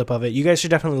audio clip of it. You guys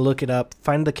should definitely look it up.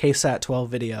 Find the KSAT 12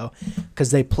 video,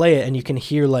 because they play it and you can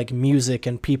hear like music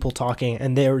and people talking,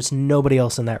 and there was nobody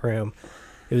else in that room.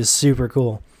 It was super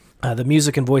cool. The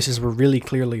music and voices were really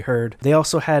clearly heard. They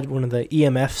also had one of the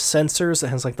EMF sensors that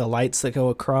has like the lights that go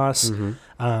across.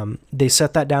 Mm-hmm. They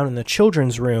set that down in the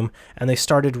children's room, and they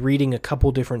started reading a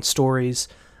couple different stories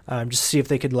just to see if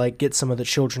they could like get some of the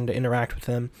children to interact with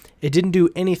them. It didn't do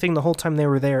anything the whole time they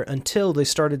were there until they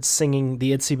started singing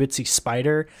the Itsy Bitsy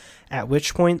Spider, at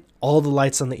which point all the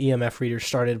lights on the EMF reader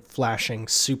started flashing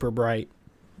super bright,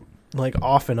 like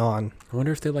off and on. I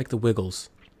wonder if they like the Wiggles.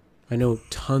 I know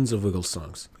tons of Wiggles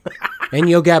songs. And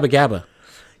Yo Gabba Gabba.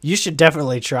 You should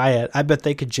definitely try it. I bet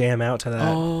they could jam out to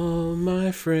that. All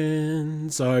my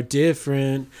friends are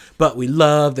different, but we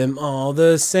love them all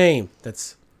the same.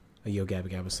 That's a Yo Gabba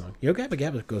Gabba song. Yo Gabba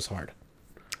Gabba goes hard.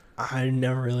 I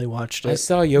never really watched it. I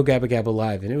saw Yo Gabba Gabba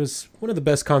live, and it was one of the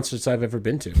best concerts I've ever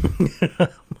been to. Oh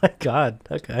my God.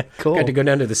 Okay, cool. Got to go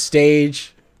down to the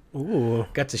stage. Ooh.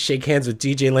 Got to shake hands with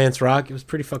DJ Lance Rock. It was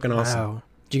pretty fucking awesome. Wow.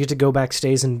 Did you get to go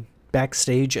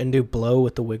backstage and do Blow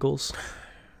with the Wiggles?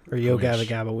 Or Yo Gabba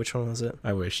Gabba? Which one was it?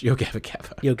 I wish. Yo Gabba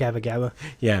Gabba. Yo Gabba Gabba.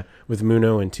 Yeah, with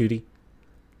Muno and Tootie.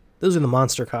 Those are the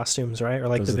monster costumes, right? Or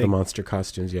like those are big... the monster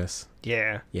costumes, yes.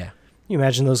 Yeah. Yeah. You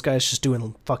imagine those guys just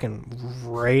doing fucking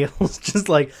rails, just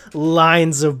like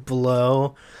lines of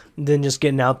Blow, then just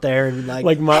getting out there and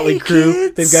like Motley Crue.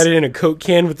 Kids. They've got it in a Coke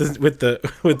can with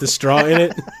the straw in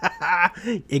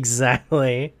it.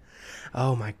 Exactly.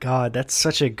 Oh my God, that's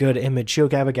such a good image. Yo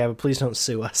Gabba Gabba, please don't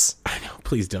sue us. I know,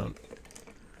 please don't.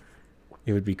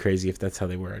 It would be crazy if that's how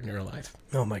they were in real life.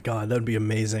 Oh my God, that would be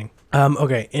amazing.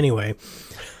 Okay, anyway.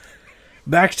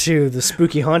 Back to the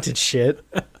spooky haunted shit.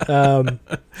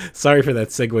 Sorry for that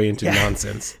segue into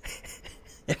nonsense.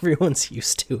 Everyone's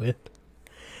used to it.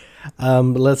 But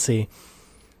let's see.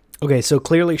 Okay, so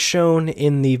clearly shown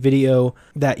in the video,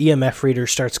 that EMF reader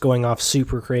starts going off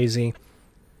super crazy.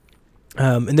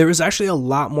 And there was actually a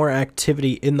lot more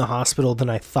activity in the hospital than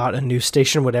I thought a news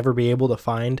station would ever be able to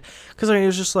find. Because it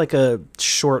was just like a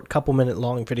short, couple-minute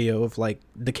long video of like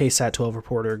the KSAT 12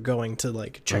 reporter going to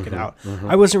like check it out. Mm-hmm.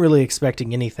 I wasn't really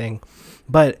expecting anything,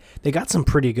 but they got some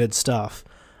pretty good stuff.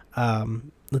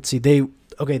 Let's see. They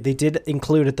did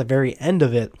include at the very end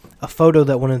of it a photo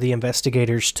that one of the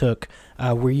investigators took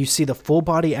where you see the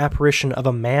full-body apparition of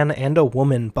a man and a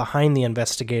woman behind the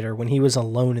investigator when he was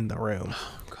alone in the room.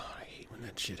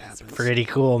 Shit happens. Pretty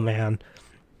cool, man.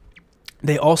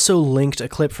 They also linked a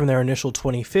clip from their initial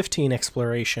 2015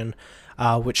 exploration,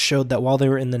 which showed that while they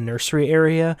were in the nursery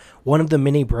area, one of the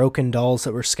many broken dolls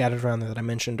that were scattered around there that I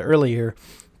mentioned earlier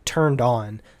turned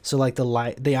on. So like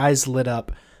the eyes lit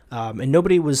up, and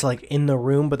nobody was like in the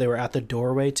room, but they were at the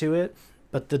doorway to it.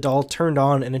 But the doll turned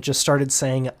on and it just started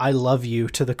saying, "I love you"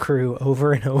 to the crew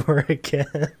over and over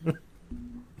again.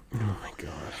 Oh my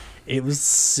God. It was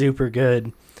super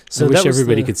good. So I wish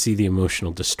everybody could see the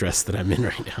emotional distress that I'm in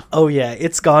right now. Oh yeah,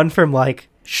 it's gone from like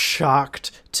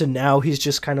shocked to now he's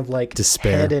just kind of like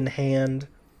despair, head in hand,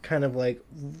 kind of like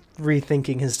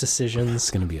rethinking his decisions.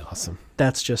 It's gonna be awesome.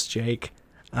 That's just Jake.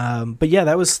 But yeah,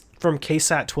 that was from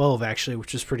KSAT 12 actually,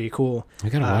 which is pretty cool. I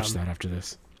gotta watch that after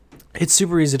this. It's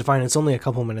super easy to find. It's only a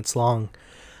couple minutes long.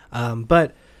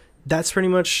 But that's pretty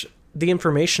much the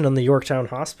information on the Yorktown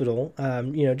Hospital.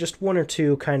 Just one or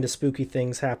two kind of spooky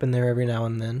things happen there every now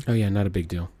and then. Oh yeah, not a big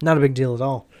deal. Not a big deal at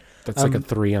all. That's like a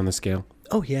 3 on the scale.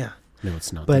 Oh yeah. No,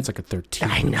 it's not. But That's like a 13.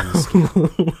 I know.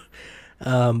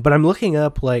 But I'm looking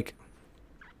up like,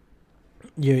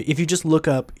 if you just look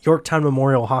up Yorktown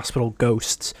Memorial Hospital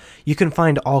ghosts, you can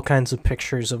find all kinds of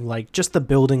pictures of like just the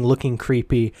building looking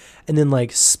creepy, and then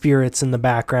like spirits in the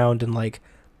background and like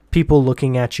people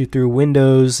looking at you through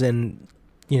windows, and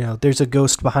there's a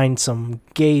ghost behind some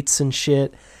gates and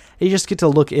shit. You just get to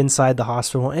look inside the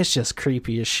hospital. It's just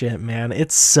creepy as shit, man.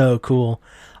 It's so cool.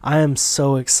 I am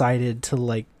so excited to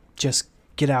like just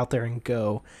get out there and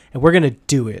go. And we're going to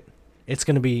do it. It's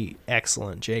going to be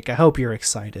excellent, Jake. I hope you're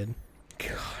excited.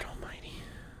 God almighty.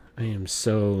 I am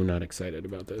so not excited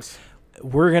about this.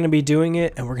 We're going to be doing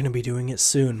it, and we're going to be doing it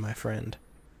soon, my friend.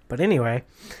 But anyway,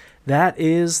 that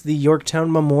is the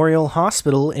Yorktown Memorial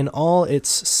Hospital in all its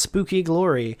spooky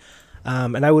glory.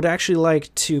 And I would actually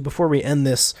like to, before we end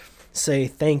this, say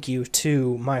thank you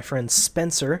to my friend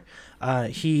Spencer.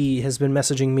 He has been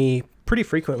messaging me pretty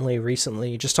frequently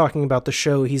recently, just talking about the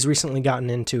show. He's recently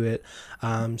gotten into it.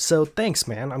 So thanks,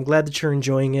 man. I'm glad that you're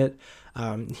enjoying it.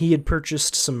 He had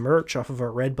purchased some merch off of our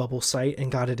Redbubble site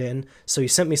and got it in. So he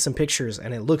sent me some pictures,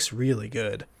 and it looks really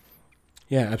good.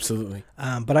 Yeah, absolutely.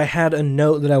 But I had a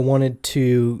note that I wanted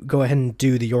to go ahead and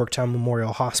do the Yorktown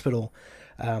Memorial Hospital.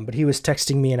 But he was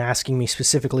texting me and asking me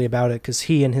specifically about it because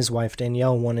he and his wife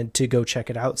Danielle wanted to go check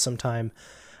it out sometime.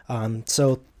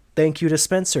 So thank you to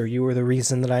Spencer. You were the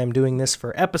reason that I am doing this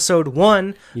for episode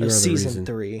 1 of season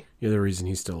 3. You're the reason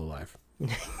he's still alive. I'm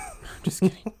just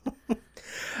kidding.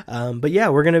 But yeah,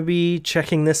 we're going to be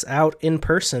checking this out in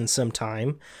person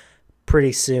sometime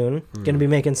pretty soon. Going to be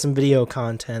making some video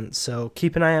content. So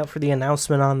keep an eye out for the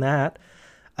announcement on that.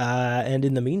 And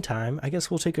in the meantime, I guess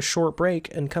we'll take a short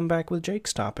break and come back with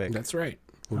Jake's topic. That's right.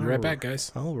 We'll be right back,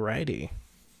 guys. Alrighty.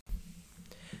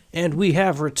 And we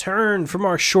have returned from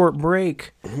our short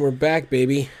break. We're back,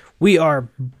 baby. We are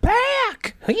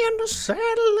back in the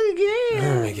saddle again.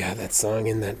 Oh my God, that song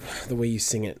and the way you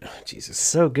sing it. Oh, Jesus.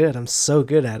 So good. I'm so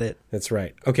good at it. That's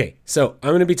right. Okay, so I'm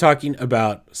going to be talking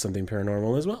about something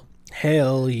paranormal as well.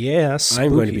 Hell yes.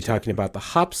 I'm going to be talking about the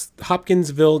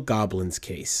Hopkinsville Goblins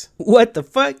case. What the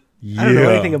fuck? Yeah. I don't know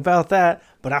anything about that,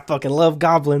 but I fucking love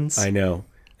goblins. I know.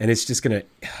 And it's just going to,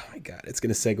 oh my God, it's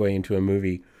going to segue into a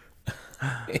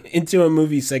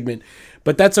movie, segment.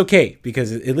 But that's okay,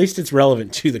 because at least it's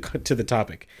relevant to the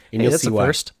topic. And you'll see why.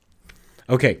 First.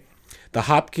 Okay. The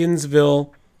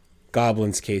Hopkinsville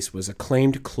Goblins case was a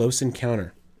claimed close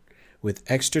encounter with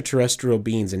extraterrestrial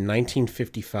beings in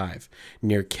 1955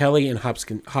 near Kelly and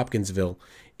Hopkinsville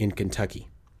in Kentucky.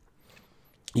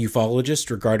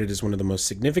 Ufologists regard it as one of the most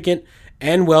significant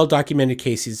and well-documented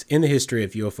cases in the history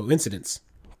of UFO incidents.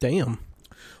 Damn.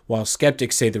 While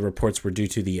skeptics say the reports were due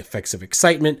to the effects of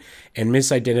excitement and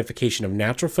misidentification of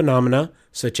natural phenomena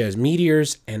such as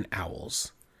meteors and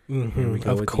owls. Mm-hmm.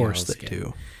 Of course they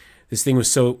do. This thing was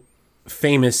so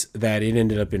famous that it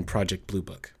ended up in Project Blue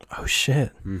Book. Oh,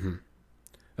 shit. Mm-hmm.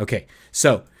 Okay,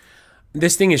 so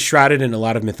this thing is shrouded in a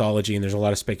lot of mythology, and there's a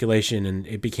lot of speculation, and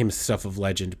it became stuff of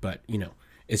legend, but,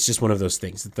 it's just one of those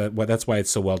things. That's why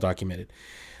it's so well documented.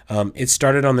 It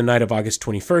started on the night of August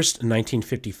 21st,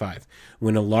 1955,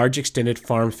 when a large extended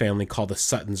farm family called the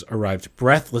Suttons arrived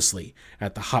breathlessly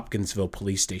at the Hopkinsville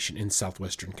police station in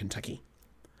southwestern Kentucky.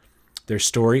 Their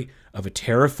story of a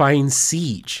terrifying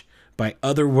siege by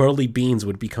otherworldly beings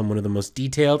would become one of the most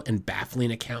detailed and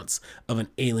baffling accounts of an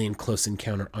alien close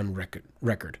encounter on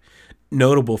record.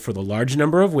 Notable for the large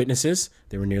number of witnesses,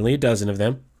 there were nearly a dozen of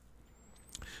them,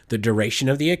 the duration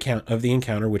of the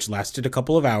encounter, which lasted a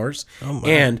couple of hours,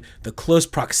 and the close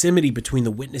proximity between the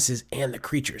witnesses and the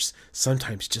creatures,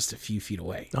 sometimes just a few feet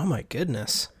away. Oh my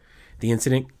goodness. The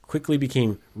incident quickly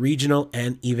became regional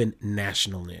and even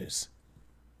national news.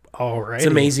 All right. It's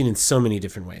amazing in so many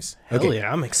different ways. Hell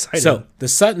yeah, I'm excited. So, the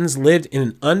Suttons lived in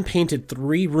an unpainted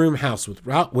 3-room house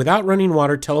without running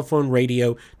water, telephone,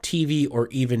 radio, TV, or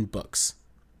even books.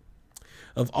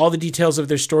 Of all the details of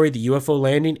their story, the UFO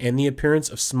landing and the appearance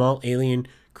of small alien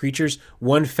creatures,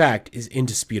 one fact is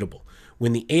indisputable.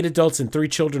 When the 8 adults and 3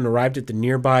 children arrived at the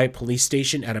nearby police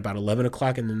station at about 11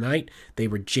 o'clock in the night, they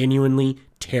were genuinely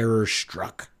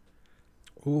terror-struck.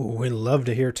 Ooh, we love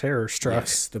to hear terror struck.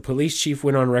 Yes, the police chief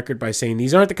went on record by saying,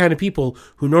 these aren't the kind of people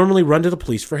who normally run to the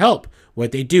police for help.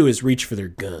 What they do is reach for their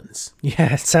guns.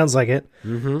 Yeah, it sounds like it.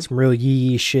 Some real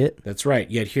yee shit. That's right.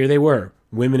 Yet here they were,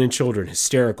 women and children,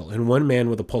 hysterical, and one man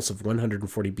with a pulse of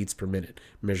 140 beats per minute,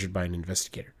 measured by an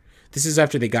investigator. This is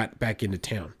after they got back into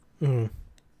town.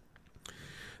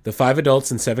 The 5 adults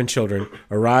and 7 children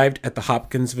arrived at the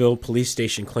Hopkinsville police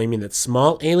station claiming that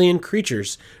small alien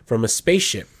creatures from a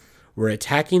spaceship were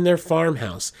attacking their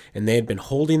farmhouse, and they had been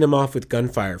holding them off with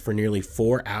gunfire for nearly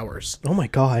 4 hours. Oh my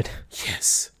god.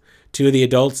 Yes. 2 of the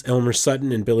adults, Elmer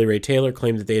Sutton and Billy Ray Taylor,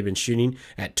 claimed that they had been shooting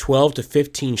at 12 to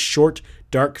 15 short,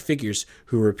 dark figures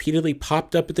who repeatedly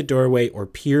popped up at the doorway or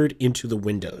peered into the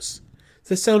windows. Does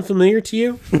this sound familiar to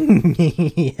you?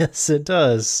 Yes, it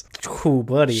does. Ooh,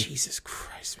 buddy. Jesus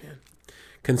Christ, man.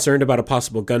 Concerned about a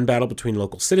possible gun battle between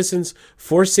local citizens,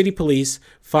 4 city police,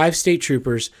 5 state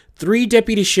troopers, 3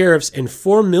 deputy sheriffs, and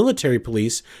 4 military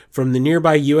police from the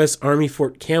nearby U.S. Army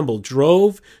Fort Campbell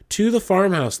drove to the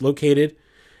farmhouse located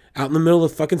out in the middle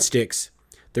of fucking sticks.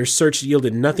 Their search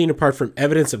yielded nothing apart from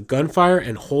evidence of gunfire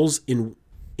and holes in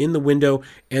the window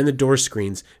and the door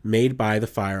screens made by the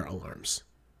firearms.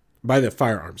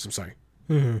 I'm sorry.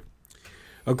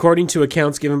 According to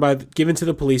accounts given to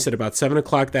the police at about 7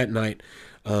 o'clock that night,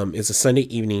 is a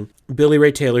Sunday evening. Billy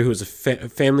Ray Taylor, who was a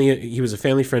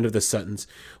family friend of the Suttons,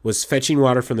 was fetching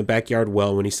water from the backyard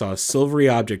well when he saw a silvery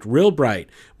object real bright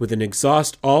with an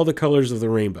exhaust all the colors of the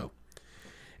rainbow.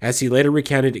 As he later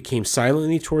recounted, it came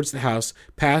silently towards the house,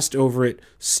 passed over it,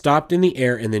 stopped in the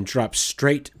air, and then dropped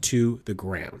straight to the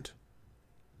ground.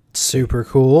 Super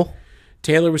cool.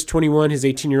 Taylor was 21, his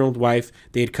 18-year-old wife.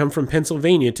 They had come from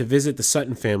Pennsylvania to visit the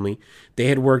Sutton family. They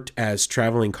had worked as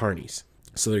traveling carnies.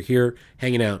 So they're here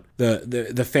hanging out.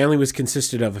 The family was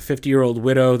consisted of a 50-year-old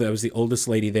widow that was the oldest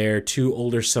lady there, 2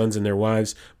 older sons and their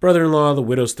wives, brother-in-law, the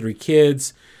widow's 3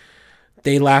 kids.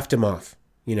 They laughed him off,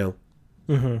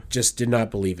 just did not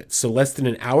believe it. So less than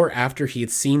an hour after he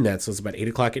had seen that, so it was about 8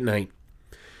 o'clock at night,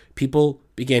 people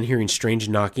began hearing strange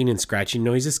knocking and scratching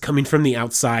noises coming from the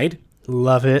outside.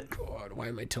 Love it. God, why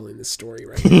am I telling this story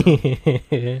right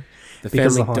now?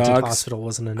 Because the haunted hospital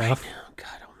wasn't enough. I know, God.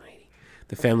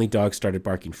 The family dog started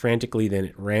barking frantically, then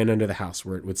it ran under the house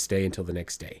where it would stay until the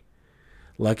next day.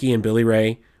 Lucky and Billy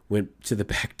Ray went to the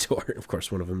back door. Of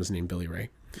course, one of them was named Billy Ray.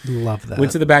 Love that.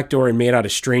 Went to the back door and made out a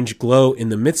strange glow, in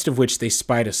the midst of which they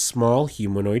spied a small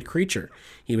humanoid creature.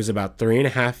 He was about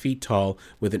 3.5 feet tall,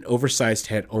 with an oversized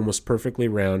head almost perfectly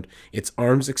round, its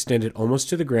arms extended almost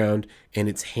to the ground, and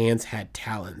its hands had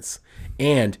talons.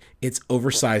 And its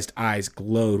oversized eyes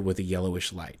glowed with a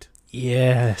yellowish light.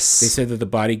 Yes. They said that the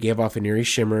body gave off an eerie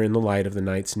shimmer in the light of the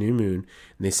night's new moon,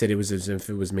 and they said it was as if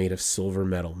it was made of silver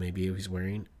metal. Maybe he was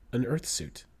wearing an earth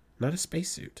suit. Not a space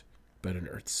suit, but an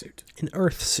earth suit. An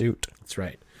earth suit. That's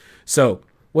right. So,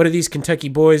 what do these Kentucky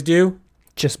boys do?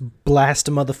 Just blast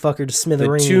a motherfucker to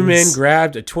smithereens. The 2 men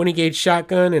grabbed a 20-gauge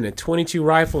shotgun and a .22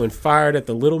 rifle and fired at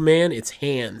the little man, its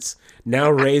hands. Now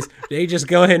raised. They just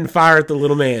go ahead and fire at the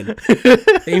little man. They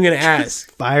ain't going to ask.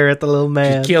 Fire at the little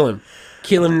man. Just kill him.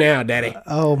 Kill him now, Daddy.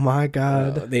 Oh my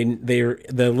God!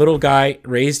 The little guy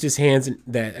raised his hands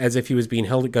as if he was being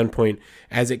held at gunpoint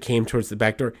as it came towards the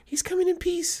back door. He's coming in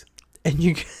peace.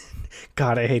 And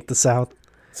God, I hate the South.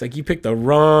 It's like you picked the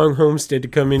wrong homestead to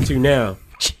come into now.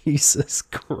 Jesus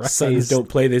Christ! Sons don't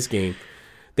play this game.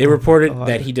 They reported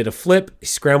that he did a flip, he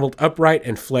scrambled upright,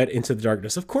 and fled into the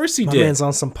darkness. Of course he did. My man's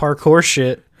on some parkour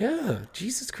shit. Yeah,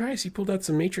 Jesus Christ! He pulled out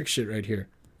some Matrix shit right here.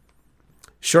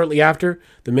 Shortly after,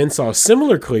 the men saw a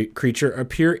similar creature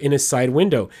appear in a side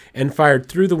window and fired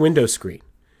through the window screen.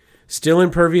 Still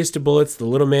impervious to bullets, the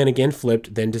little man again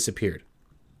flipped, then disappeared.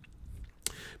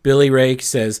 Billy Ray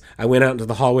says, I went out into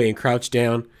the hallway and crouched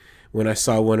down when I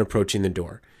saw one approaching the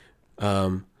door.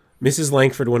 Mrs.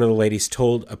 Langford, one of the ladies,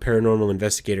 told a paranormal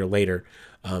investigator later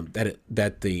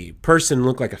that the person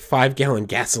looked like a 5-gallon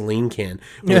gasoline can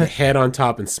with a head on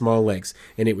top and small legs,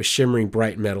 and it was shimmering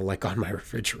bright metal like on my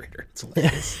refrigerator. It's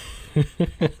hilarious.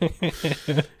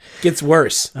 Gets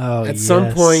worse. At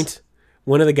some point,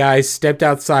 one of the guys stepped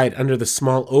outside under the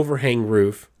small overhang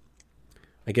roof,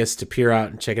 I guess to peer out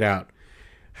and check it out.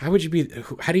 How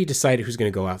do you decide who's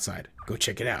going to go outside? Go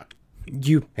check it out.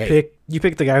 You pick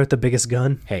the guy with the biggest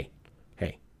gun. Hey,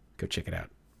 go check it out.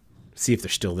 See if they're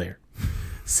still there.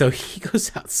 So he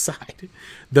goes outside.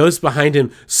 Those behind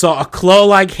him saw a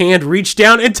claw-like hand reach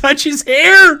down and touch his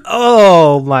hair.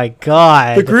 Oh my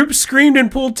God. The group screamed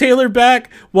and pulled Taylor back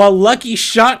while Lucky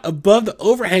shot above the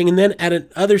overhang and then at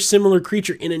another similar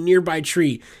creature in a nearby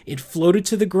tree. It floated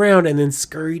to the ground and then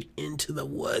scurried into the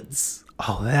woods.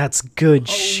 Oh, that's good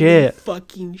shit.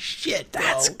 Fucking shit, bro.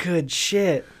 That's good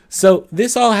shit. So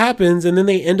this all happens, and then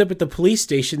they end up at the police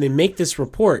station. They make this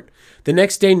report. The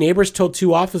next day, neighbors told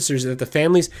 2 officers that the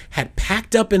families had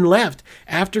packed up and left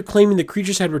after claiming the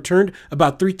creatures had returned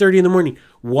about 3:30 in the morning.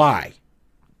 Why?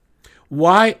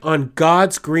 Why on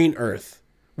God's green earth?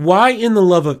 Why in the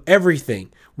love of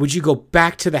everything would you go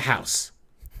back to the house?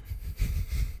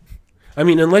 I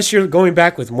mean, unless you're going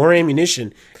back with more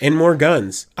ammunition and more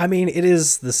guns. I mean, it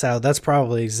is the South. That's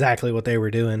probably exactly what they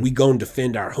were doing. We gonna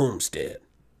defend our homestead.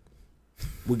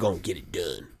 We gonna get it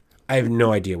done. I have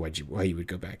no idea why you would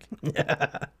go back.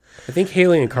 I think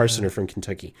Haley and Carson are from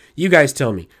Kentucky. You guys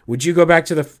tell me. Would you go back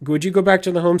to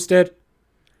the homestead?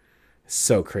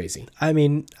 So crazy. I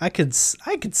mean, I could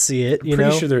see it. I'm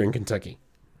pretty sure they're in Kentucky.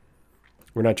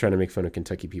 We're not trying to make fun of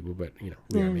Kentucky people, but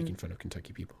we are making fun of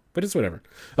Kentucky people. But it's whatever.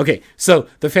 Okay, so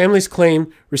the family's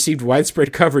claim received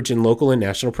widespread coverage in local and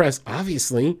national press.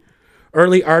 Obviously,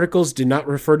 early articles did not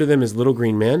refer to them as little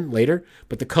green men later,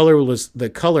 but the color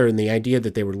and the idea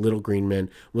that they were little green men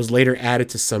was later added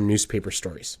to some newspaper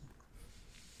stories.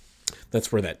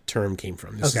 That's where that term came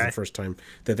from. This is the first time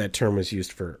that term was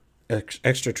used for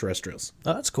extraterrestrials.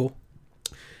 Oh, that's cool.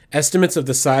 Estimates of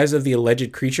the size of the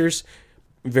alleged creatures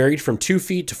varied from 2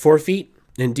 feet to 4 feet,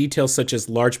 and details such as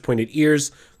large pointed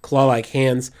ears, claw-like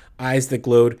hands, eyes that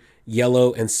glowed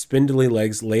yellow, and spindly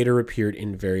legs later appeared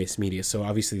in various media. So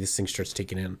obviously this thing starts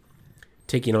taking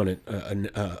on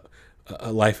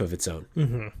a life of its own.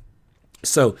 Mm-hmm.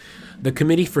 So the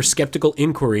Committee for Skeptical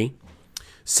Inquiry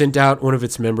sent out one of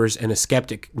its members and a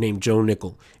skeptic named Joe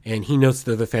Nickel, and he notes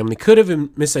that the family could have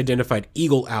misidentified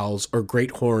eagle owls or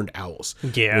great horned owls,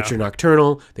 which are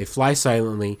nocturnal, they fly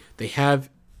silently, they have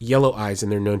yellow eyes,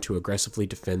 and they're known to aggressively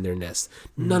defend their nests.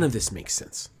 None of this makes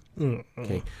sense.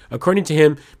 Okay. According to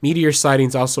him, meteor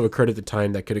sightings also occurred at the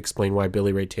time that could explain why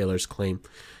Billy Ray Taylor's claim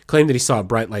that he saw a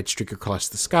bright light streak across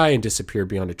the sky and disappear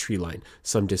beyond a tree line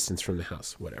some distance from the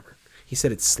house. Whatever. He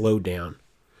said it slowed down.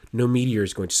 No meteor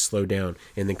is going to slow down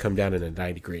and then come down at a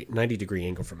 90 degree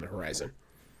angle from the horizon.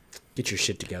 Get your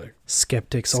shit together.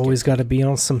 Skeptics always got to be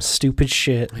on some stupid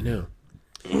shit. I know.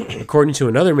 According to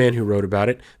another man who wrote about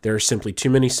it, there are simply too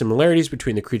many similarities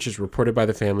between the creatures reported by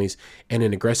the families and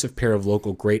an aggressive pair of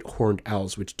local great horned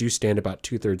owls, which do stand about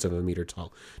 2/3 of a meter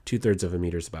tall. 2/3 of a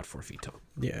meter is about 4 feet tall.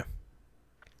 Yeah.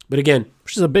 But again,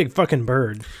 which is a big fucking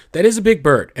bird. That is a big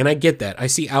bird, and I get that. I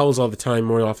see owls all the time,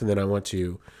 more often than I want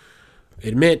to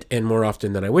admit, and more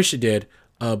often than I wish I did.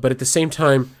 But at the same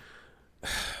time,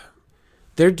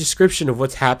 their description of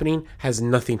what's happening has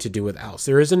nothing to do with owls.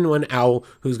 There isn't one owl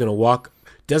who's going to walk,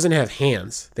 doesn't have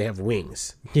hands. They have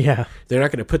wings. Yeah. They're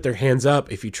not going to put their hands up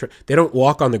if you try. They don't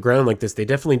walk on the ground like this. They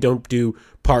definitely don't do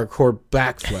parkour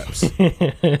backflips.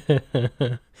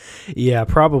 Yeah,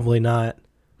 probably not.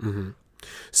 Mm-hmm.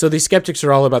 So these skeptics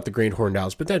are all about the great horned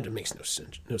owls, but that makes no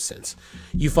sense.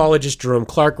 Ufologist Jerome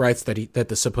Clark writes that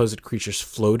the supposed creatures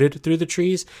floated through the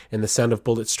trees, and the sound of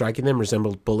bullets striking them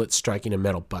resembled bullets striking a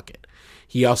metal bucket.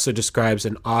 He also describes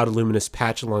an odd luminous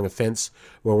patch along a fence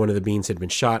where one of the beings had been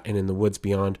shot, and in the woods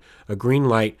beyond, a green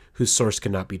light whose source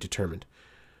could not be determined.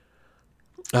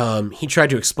 He tried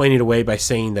to explain it away by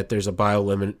saying that there's a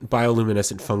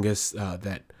bioluminescent fungus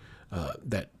that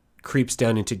creeps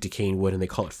down into decaying wood, and they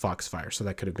call it foxfire, so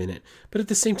that could have been it. But at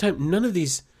the same time, none of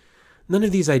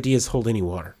these ideas hold any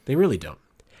water. They really don't.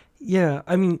 Yeah,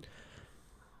 I mean,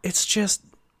 it's just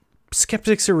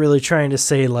skeptics are really trying to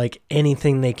say like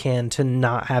anything they can to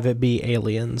not have it be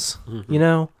aliens, you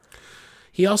know?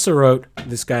 He also wrote,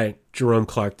 this guy, Jerome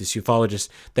Clark, this ufologist,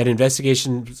 that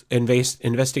investigations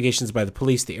by the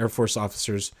police, the Air Force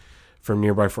officers from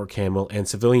nearby Fort Campbell, and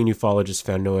civilian ufologists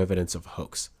found no evidence of a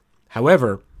hoax.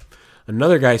 However,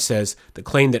 another guy says the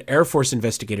claim that Air Force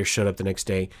investigators showed up the next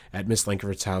day at Miss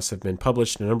Lankford's house have been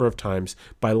published a number of times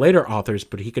by later authors,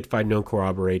 but he could find no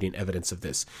corroborating evidence of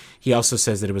this. He also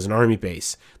says that it was an Army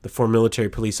base. The 4 military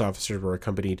police officers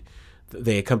accompanied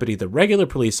the regular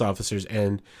police officers,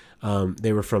 and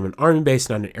they were from an Army base,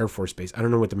 not an Air Force base. I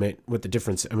don't know what the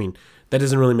difference. I mean, that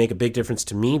doesn't really make a big difference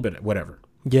to me, but whatever.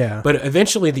 Yeah. But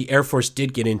eventually, the Air Force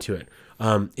did get into it.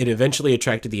 It eventually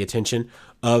attracted the attention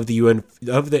of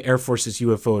the Air Force's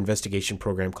UFO investigation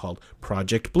program called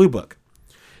Project Blue Book.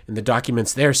 And the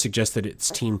documents there suggest that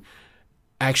its team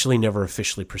actually never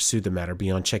officially pursued the matter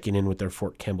beyond checking in with their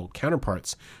Fort Campbell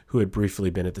counterparts who had briefly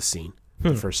been at the scene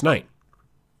the first night.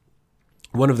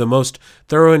 One of the most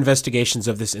thorough investigations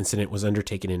of this incident was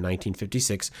undertaken in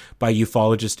 1956 by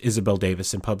ufologist Isabel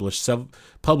Davis and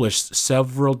published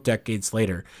several decades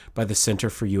later by the Center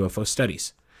for UFO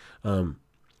Studies.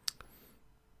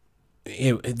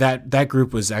 That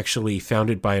group was actually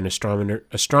founded by an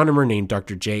astronomer named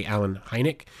Dr. J. Allen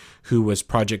Hynek, who was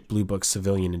Project Blue Book's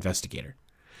civilian investigator.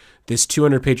 This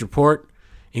 200-page report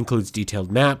includes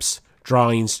detailed maps,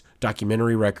 drawings,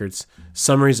 documentary records,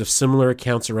 summaries of similar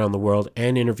accounts around the world,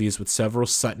 and interviews with several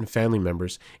Sutton family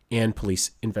members and police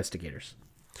investigators.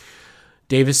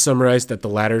 Davis summarized that the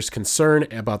latter's concern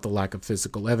about the lack of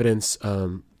physical evidence,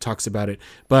 talks about it,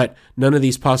 but none of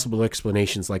these possible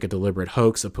explanations, like a deliberate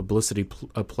hoax, a publicity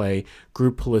play,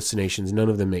 group hallucinations, none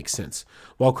of them make sense.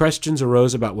 While questions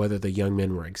arose about whether the young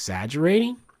men were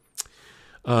exaggerating,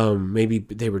 maybe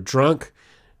they were drunk,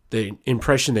 the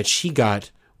impression that she got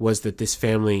was that this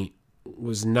family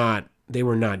they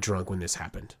were not drunk when this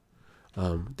happened.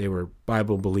 They were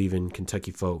Bible-believing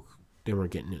Kentucky folk. They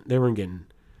weren't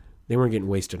getting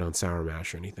wasted on sour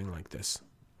mash or anything like this.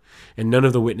 And none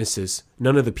of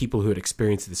the people who had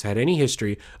experienced this had any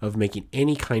history of making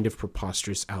any kind of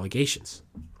preposterous allegations.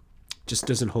 Just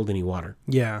doesn't hold any water.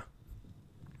 Yeah.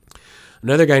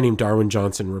 Another guy named Darwin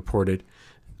Johnson reported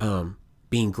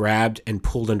being grabbed and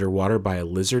pulled underwater by a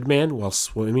lizard man while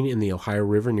swimming in the Ohio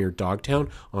River near Dogtown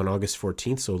on August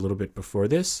 14th, so a little bit before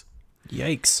this.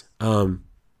 Yikes.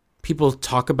 People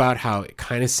talk about how it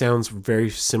kind of sounds very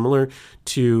similar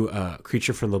to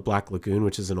Creature from the Black Lagoon,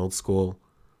 which is an old school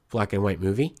black and white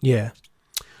movie. Yeah.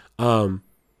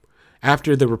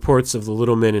 After the reports of the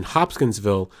little men in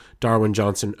Hopkinsville, Darwin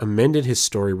Johnson amended his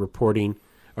story, reporting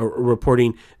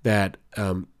that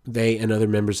they and other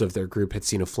members of their group had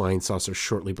seen a flying saucer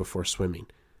shortly before swimming,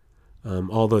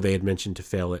 although they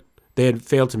had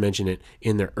failed to mention it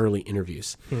in their early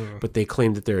interviews. But they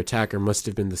claimed that their attacker must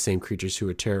have been the same creatures who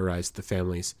had terrorized the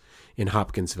families in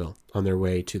Hopkinsville on their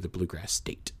way to the Bluegrass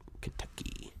State,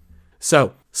 Kentucky.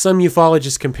 So, some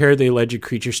ufologists compared the alleged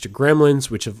creatures to gremlins,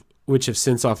 which have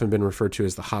since often been referred to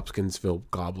as the Hopkinsville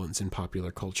goblins in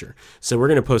popular culture. So we're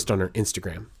going to post on our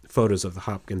Instagram photos of the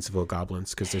Hopkinsville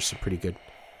goblins because there's some pretty good.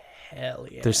 Hell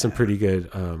yeah. There's some pretty good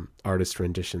artist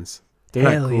renditions.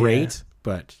 They're not great,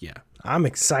 but yeah. I'm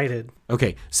excited.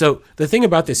 Okay, so the thing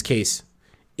about this case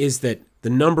is that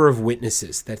the number of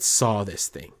witnesses that saw this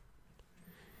thing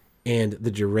and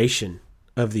the duration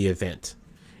of the event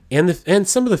and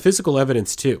some of the physical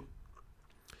evidence too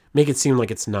make it seem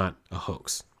like it's not a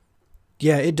hoax.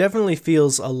 Yeah, it definitely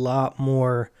feels a lot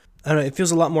more, I don't know, it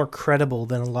feels a lot more credible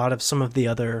than a lot of some of the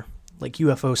other like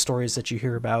UFO stories that you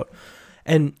hear about.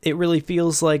 And it really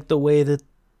feels like the way that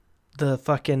the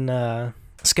fucking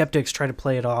skeptics try to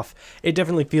play it off, it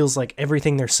definitely feels like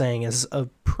everything they're saying is a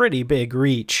pretty big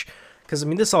reach. Because, I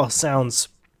mean, this all sounds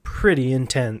pretty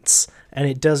intense, and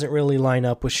it doesn't really line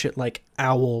up with shit like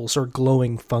owls or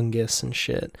glowing fungus and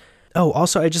shit. Oh,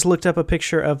 also, I just looked up a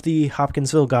picture of the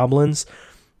Hopkinsville goblins.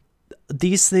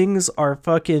 These things are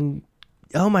fucking,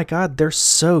 oh my god, they're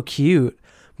so cute.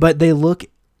 But they look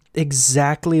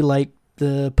exactly like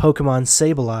the Pokemon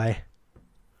Sableye.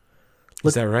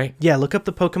 Is that right? Yeah, look up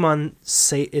the Pokemon,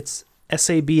 it's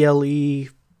Sableye,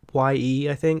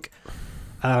 I think.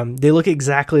 They look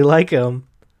exactly like them.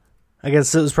 I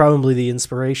guess it was probably the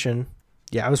inspiration.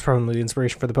 Yeah, it was probably the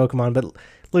inspiration for the Pokemon, but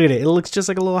look at it. It looks just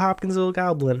like a little Hopkinsville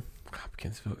goblin.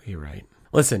 Hopkinsville, you're right.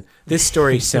 Listen, this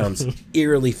story sounds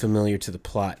eerily familiar to the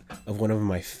plot of one of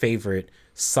my favorite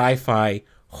sci-fi,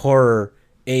 horror,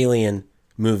 alien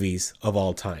movies of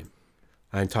all time.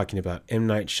 I'm talking about M.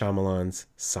 Night Shyamalan's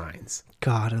Signs.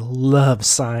 God, I love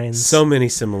Signs. So many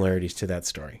similarities to that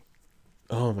story.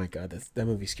 Oh my god, that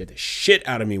movie scared the shit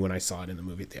out of me when I saw it in the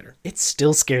movie theater. It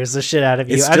still scares the shit out of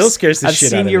you. It still scares the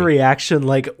shit out of me. I've seen your reaction,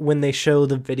 like when they show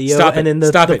the video Stop and it. then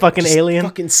the fucking Just alien.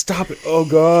 Fucking stop it. Oh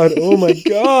god. Oh my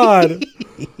god.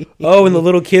 Oh, and the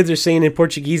little kids are saying in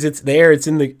Portuguese, it's there. It's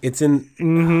in.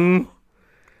 Mm-hmm.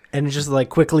 And it's just like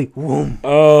quickly, whoom.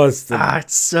 Oh,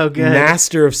 it's so good.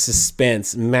 Master of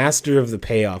suspense, master of the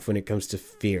payoff when it comes to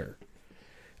fear.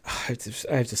 I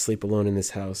have to sleep alone in this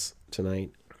house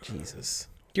tonight. Jesus.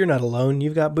 You're not alone.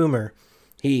 You've got Boomer.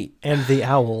 And the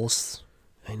owls.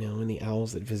 I know, and the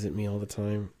owls that visit me all the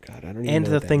time. God, I don't even and know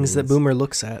the what that things that means. Boomer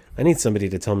looks at. I need somebody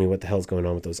to tell me what the hell's going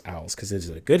on with those owls. Because is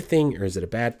it a good thing or is it a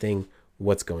bad thing?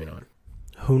 What's going on?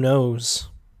 Who knows?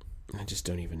 I just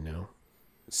don't even know.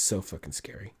 It's so fucking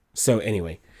scary. So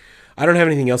anyway, I don't have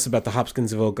anything else about the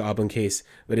Hopkinsville Goblin case,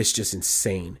 but it's just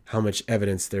insane how much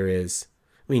evidence there is.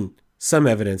 I mean, some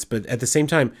evidence, but at the same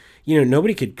time,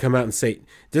 nobody could come out and say, it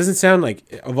doesn't sound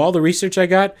like, of all the research I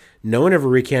got, no one ever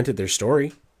recanted their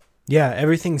story. Yeah,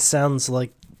 everything sounds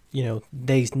like,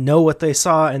 they know what they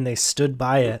saw and they stood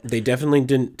by it. They definitely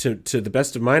didn't, to the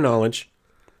best of my knowledge,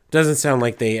 doesn't sound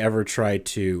like they ever tried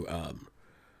to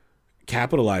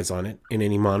capitalize on it in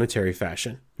any monetary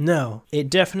fashion. No, it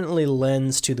definitely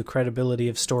lends to the credibility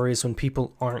of stories when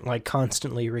people aren't like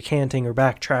constantly recanting or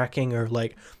backtracking or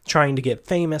like trying to get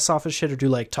famous off of shit or do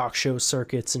like talk show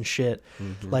circuits and shit.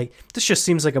 Mm-hmm. Like this just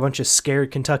seems like a bunch of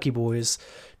scared Kentucky boys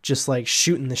just like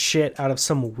shooting the shit out of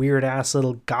some weird ass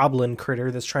little goblin critter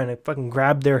that's trying to fucking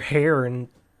grab their hair and,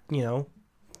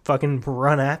 fucking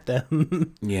run at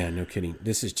them. Yeah, no kidding.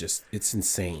 This is just, it's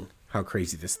insane how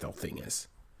crazy this whole thing is.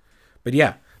 But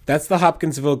yeah, that's the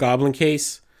Hopkinsville Goblin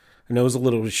case. I know it was a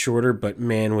little bit shorter, but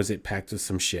man, was it packed with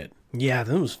some shit. Yeah,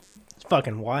 that was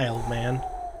fucking wild, man.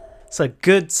 It's a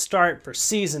good start for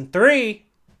season 3.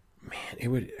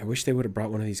 Man, I wish they would have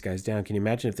brought one of these guys down. Can you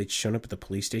imagine if they'd shown up at the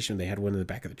police station and they had one in the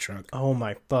back of the truck? Oh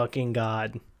my fucking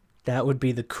God. That would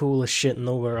be the coolest shit in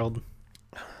the world.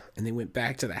 And they went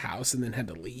back to the house and then had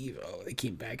to leave. Oh, they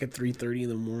came back at 3:30 in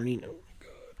the morning. Oh, my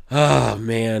God. Oh,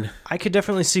 man. I could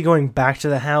definitely see going back to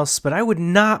the house, but I would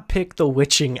not pick the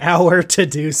witching hour to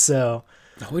do so.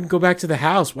 I wouldn't go back to the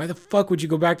house. Why the fuck would you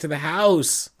go back to the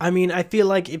house? I mean, I feel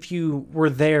like if you were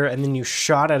there and then you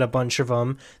shot at a bunch of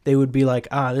them, they would be like,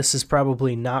 this is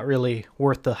probably not really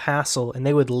worth the hassle, and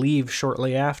they would leave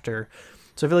shortly after.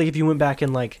 So I feel like if you went back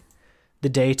in, like, the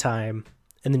daytime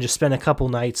and then just spent a couple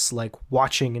nights, like,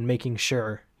 watching and making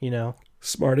sure, The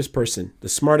smartest person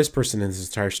in this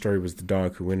entire story was the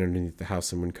dog who went underneath the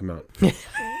house and wouldn't come out.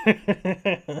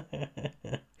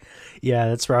 Yeah,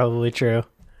 that's probably true.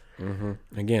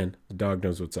 Mm-hmm. Again, the dog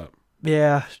knows what's up.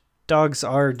 Yeah, dogs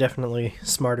are definitely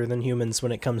smarter than humans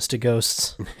when it comes to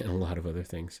ghosts. And a lot of other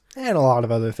things.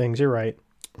 You're right.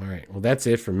 All right, well, that's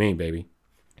it for me, baby.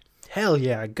 Hell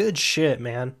yeah, good shit,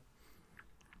 man.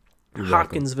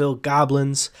 Hopkinsville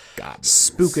goblins.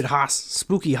 Spooky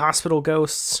hospital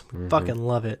ghosts. Mm-hmm. Fucking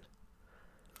love it.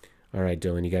 All right,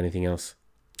 Dylan, you got anything else?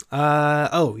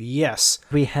 Oh, yes.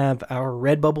 We have our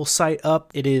Redbubble site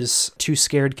up. It is Too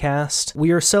Scared Cast.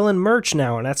 We are selling merch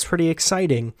now, and that's pretty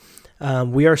exciting.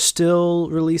 We are still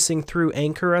releasing through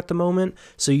Anchor at the moment,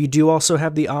 so you do also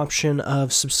have the option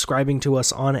of subscribing to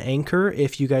us on Anchor.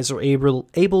 If you guys are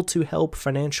able to help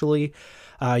financially,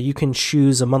 you can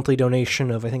choose a monthly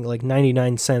donation of, I think, like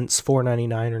 99 cents,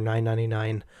 $4.99, or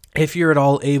 $9.99. If you're at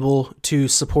all able to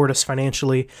support us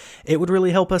financially, it would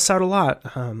really help us out a lot.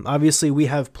 Obviously, we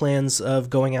have plans of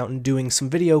going out and doing some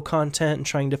video content and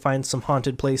trying to find some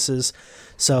haunted places.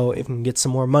 So if we can get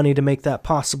some more money to make that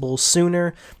possible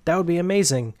sooner, that would be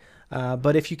amazing.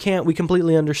 But if you can't, we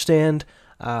completely understand.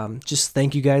 Just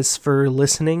thank you guys for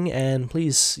listening, and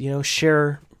please,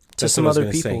 share to some other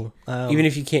people. Even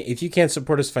if you can't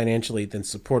support us financially, then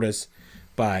support us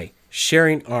by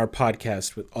sharing our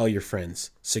podcast with all your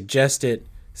friends. Suggest it,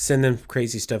 send them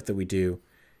crazy stuff that we do,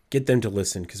 get them to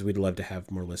listen, because we'd love to have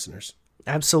more listeners.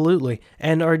 Absolutely.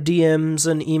 And our DMs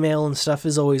and email and stuff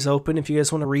is always open. If you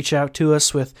guys want to reach out to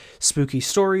us with spooky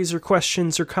stories or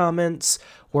questions or comments,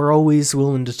 we're always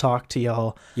willing to talk to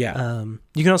y'all. Yeah.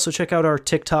 You can also check out our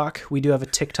TikTok. We do have a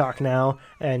TikTok now,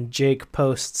 and Jake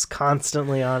posts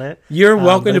constantly on it. You're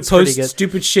welcome to post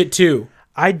stupid shit too.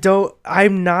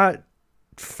 I'm not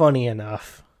funny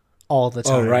enough all the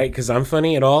time. Oh, right, because I'm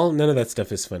funny at all? None of that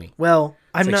stuff is funny. Well,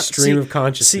 I'm like not... stream of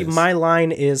consciousness. See, my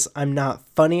line is I'm not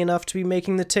funny enough to be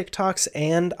making the TikToks,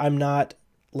 and I'm not,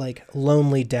 like,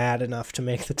 lonely dad enough to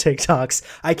make the TikToks.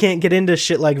 I can't get into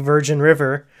shit like Virgin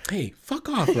River. Hey, fuck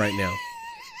off right now.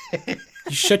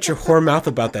 You shut your whore mouth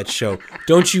about that show.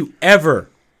 Don't you ever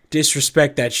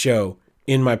disrespect that show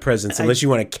in my presence unless you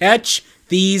want to catch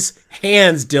these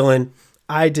hands, Dylan.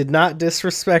 I did not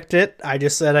disrespect it. I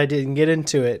just said I didn't get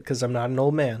into it because I'm not an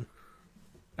old man.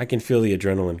 I can feel the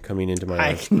adrenaline coming into my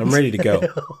life. I'm ready to go.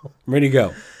 I'm ready to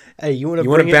go. Hey, you want to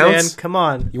bring it, man? Come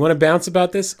on. You want to bounce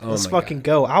about this? Oh, let's fucking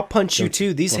go. I'll punch you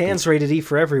too. These hands rated E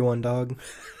for everyone, dog.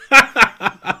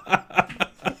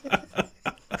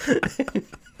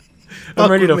 I'm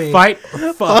ready to fight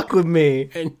or fuck with me.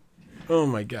 And, oh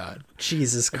my God.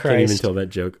 Jesus Christ. I can't even tell that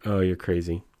joke. Oh, you're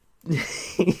crazy.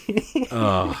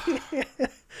 Oh.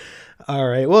 All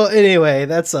right. Well, anyway,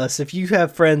 that's us. If you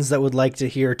have friends that would like to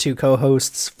hear two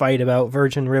co-hosts fight about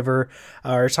Virgin River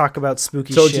or talk about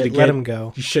spooky shit, let them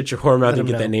go. You shut your whore mouth and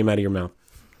get that name out of your mouth.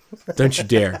 Don't you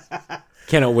dare.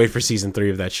 Cannot wait for season 3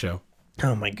 of that show.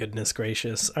 Oh my goodness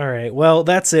gracious. All right. Well,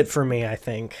 that's it for me, I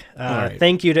think. Right.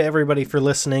 Thank you to everybody for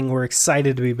listening. We're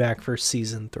excited to be back for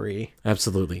season 3.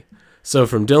 Absolutely. So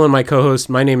from Dylan, my co-host,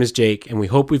 my name is Jake, and we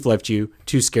hope we've left you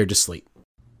too scared to sleep.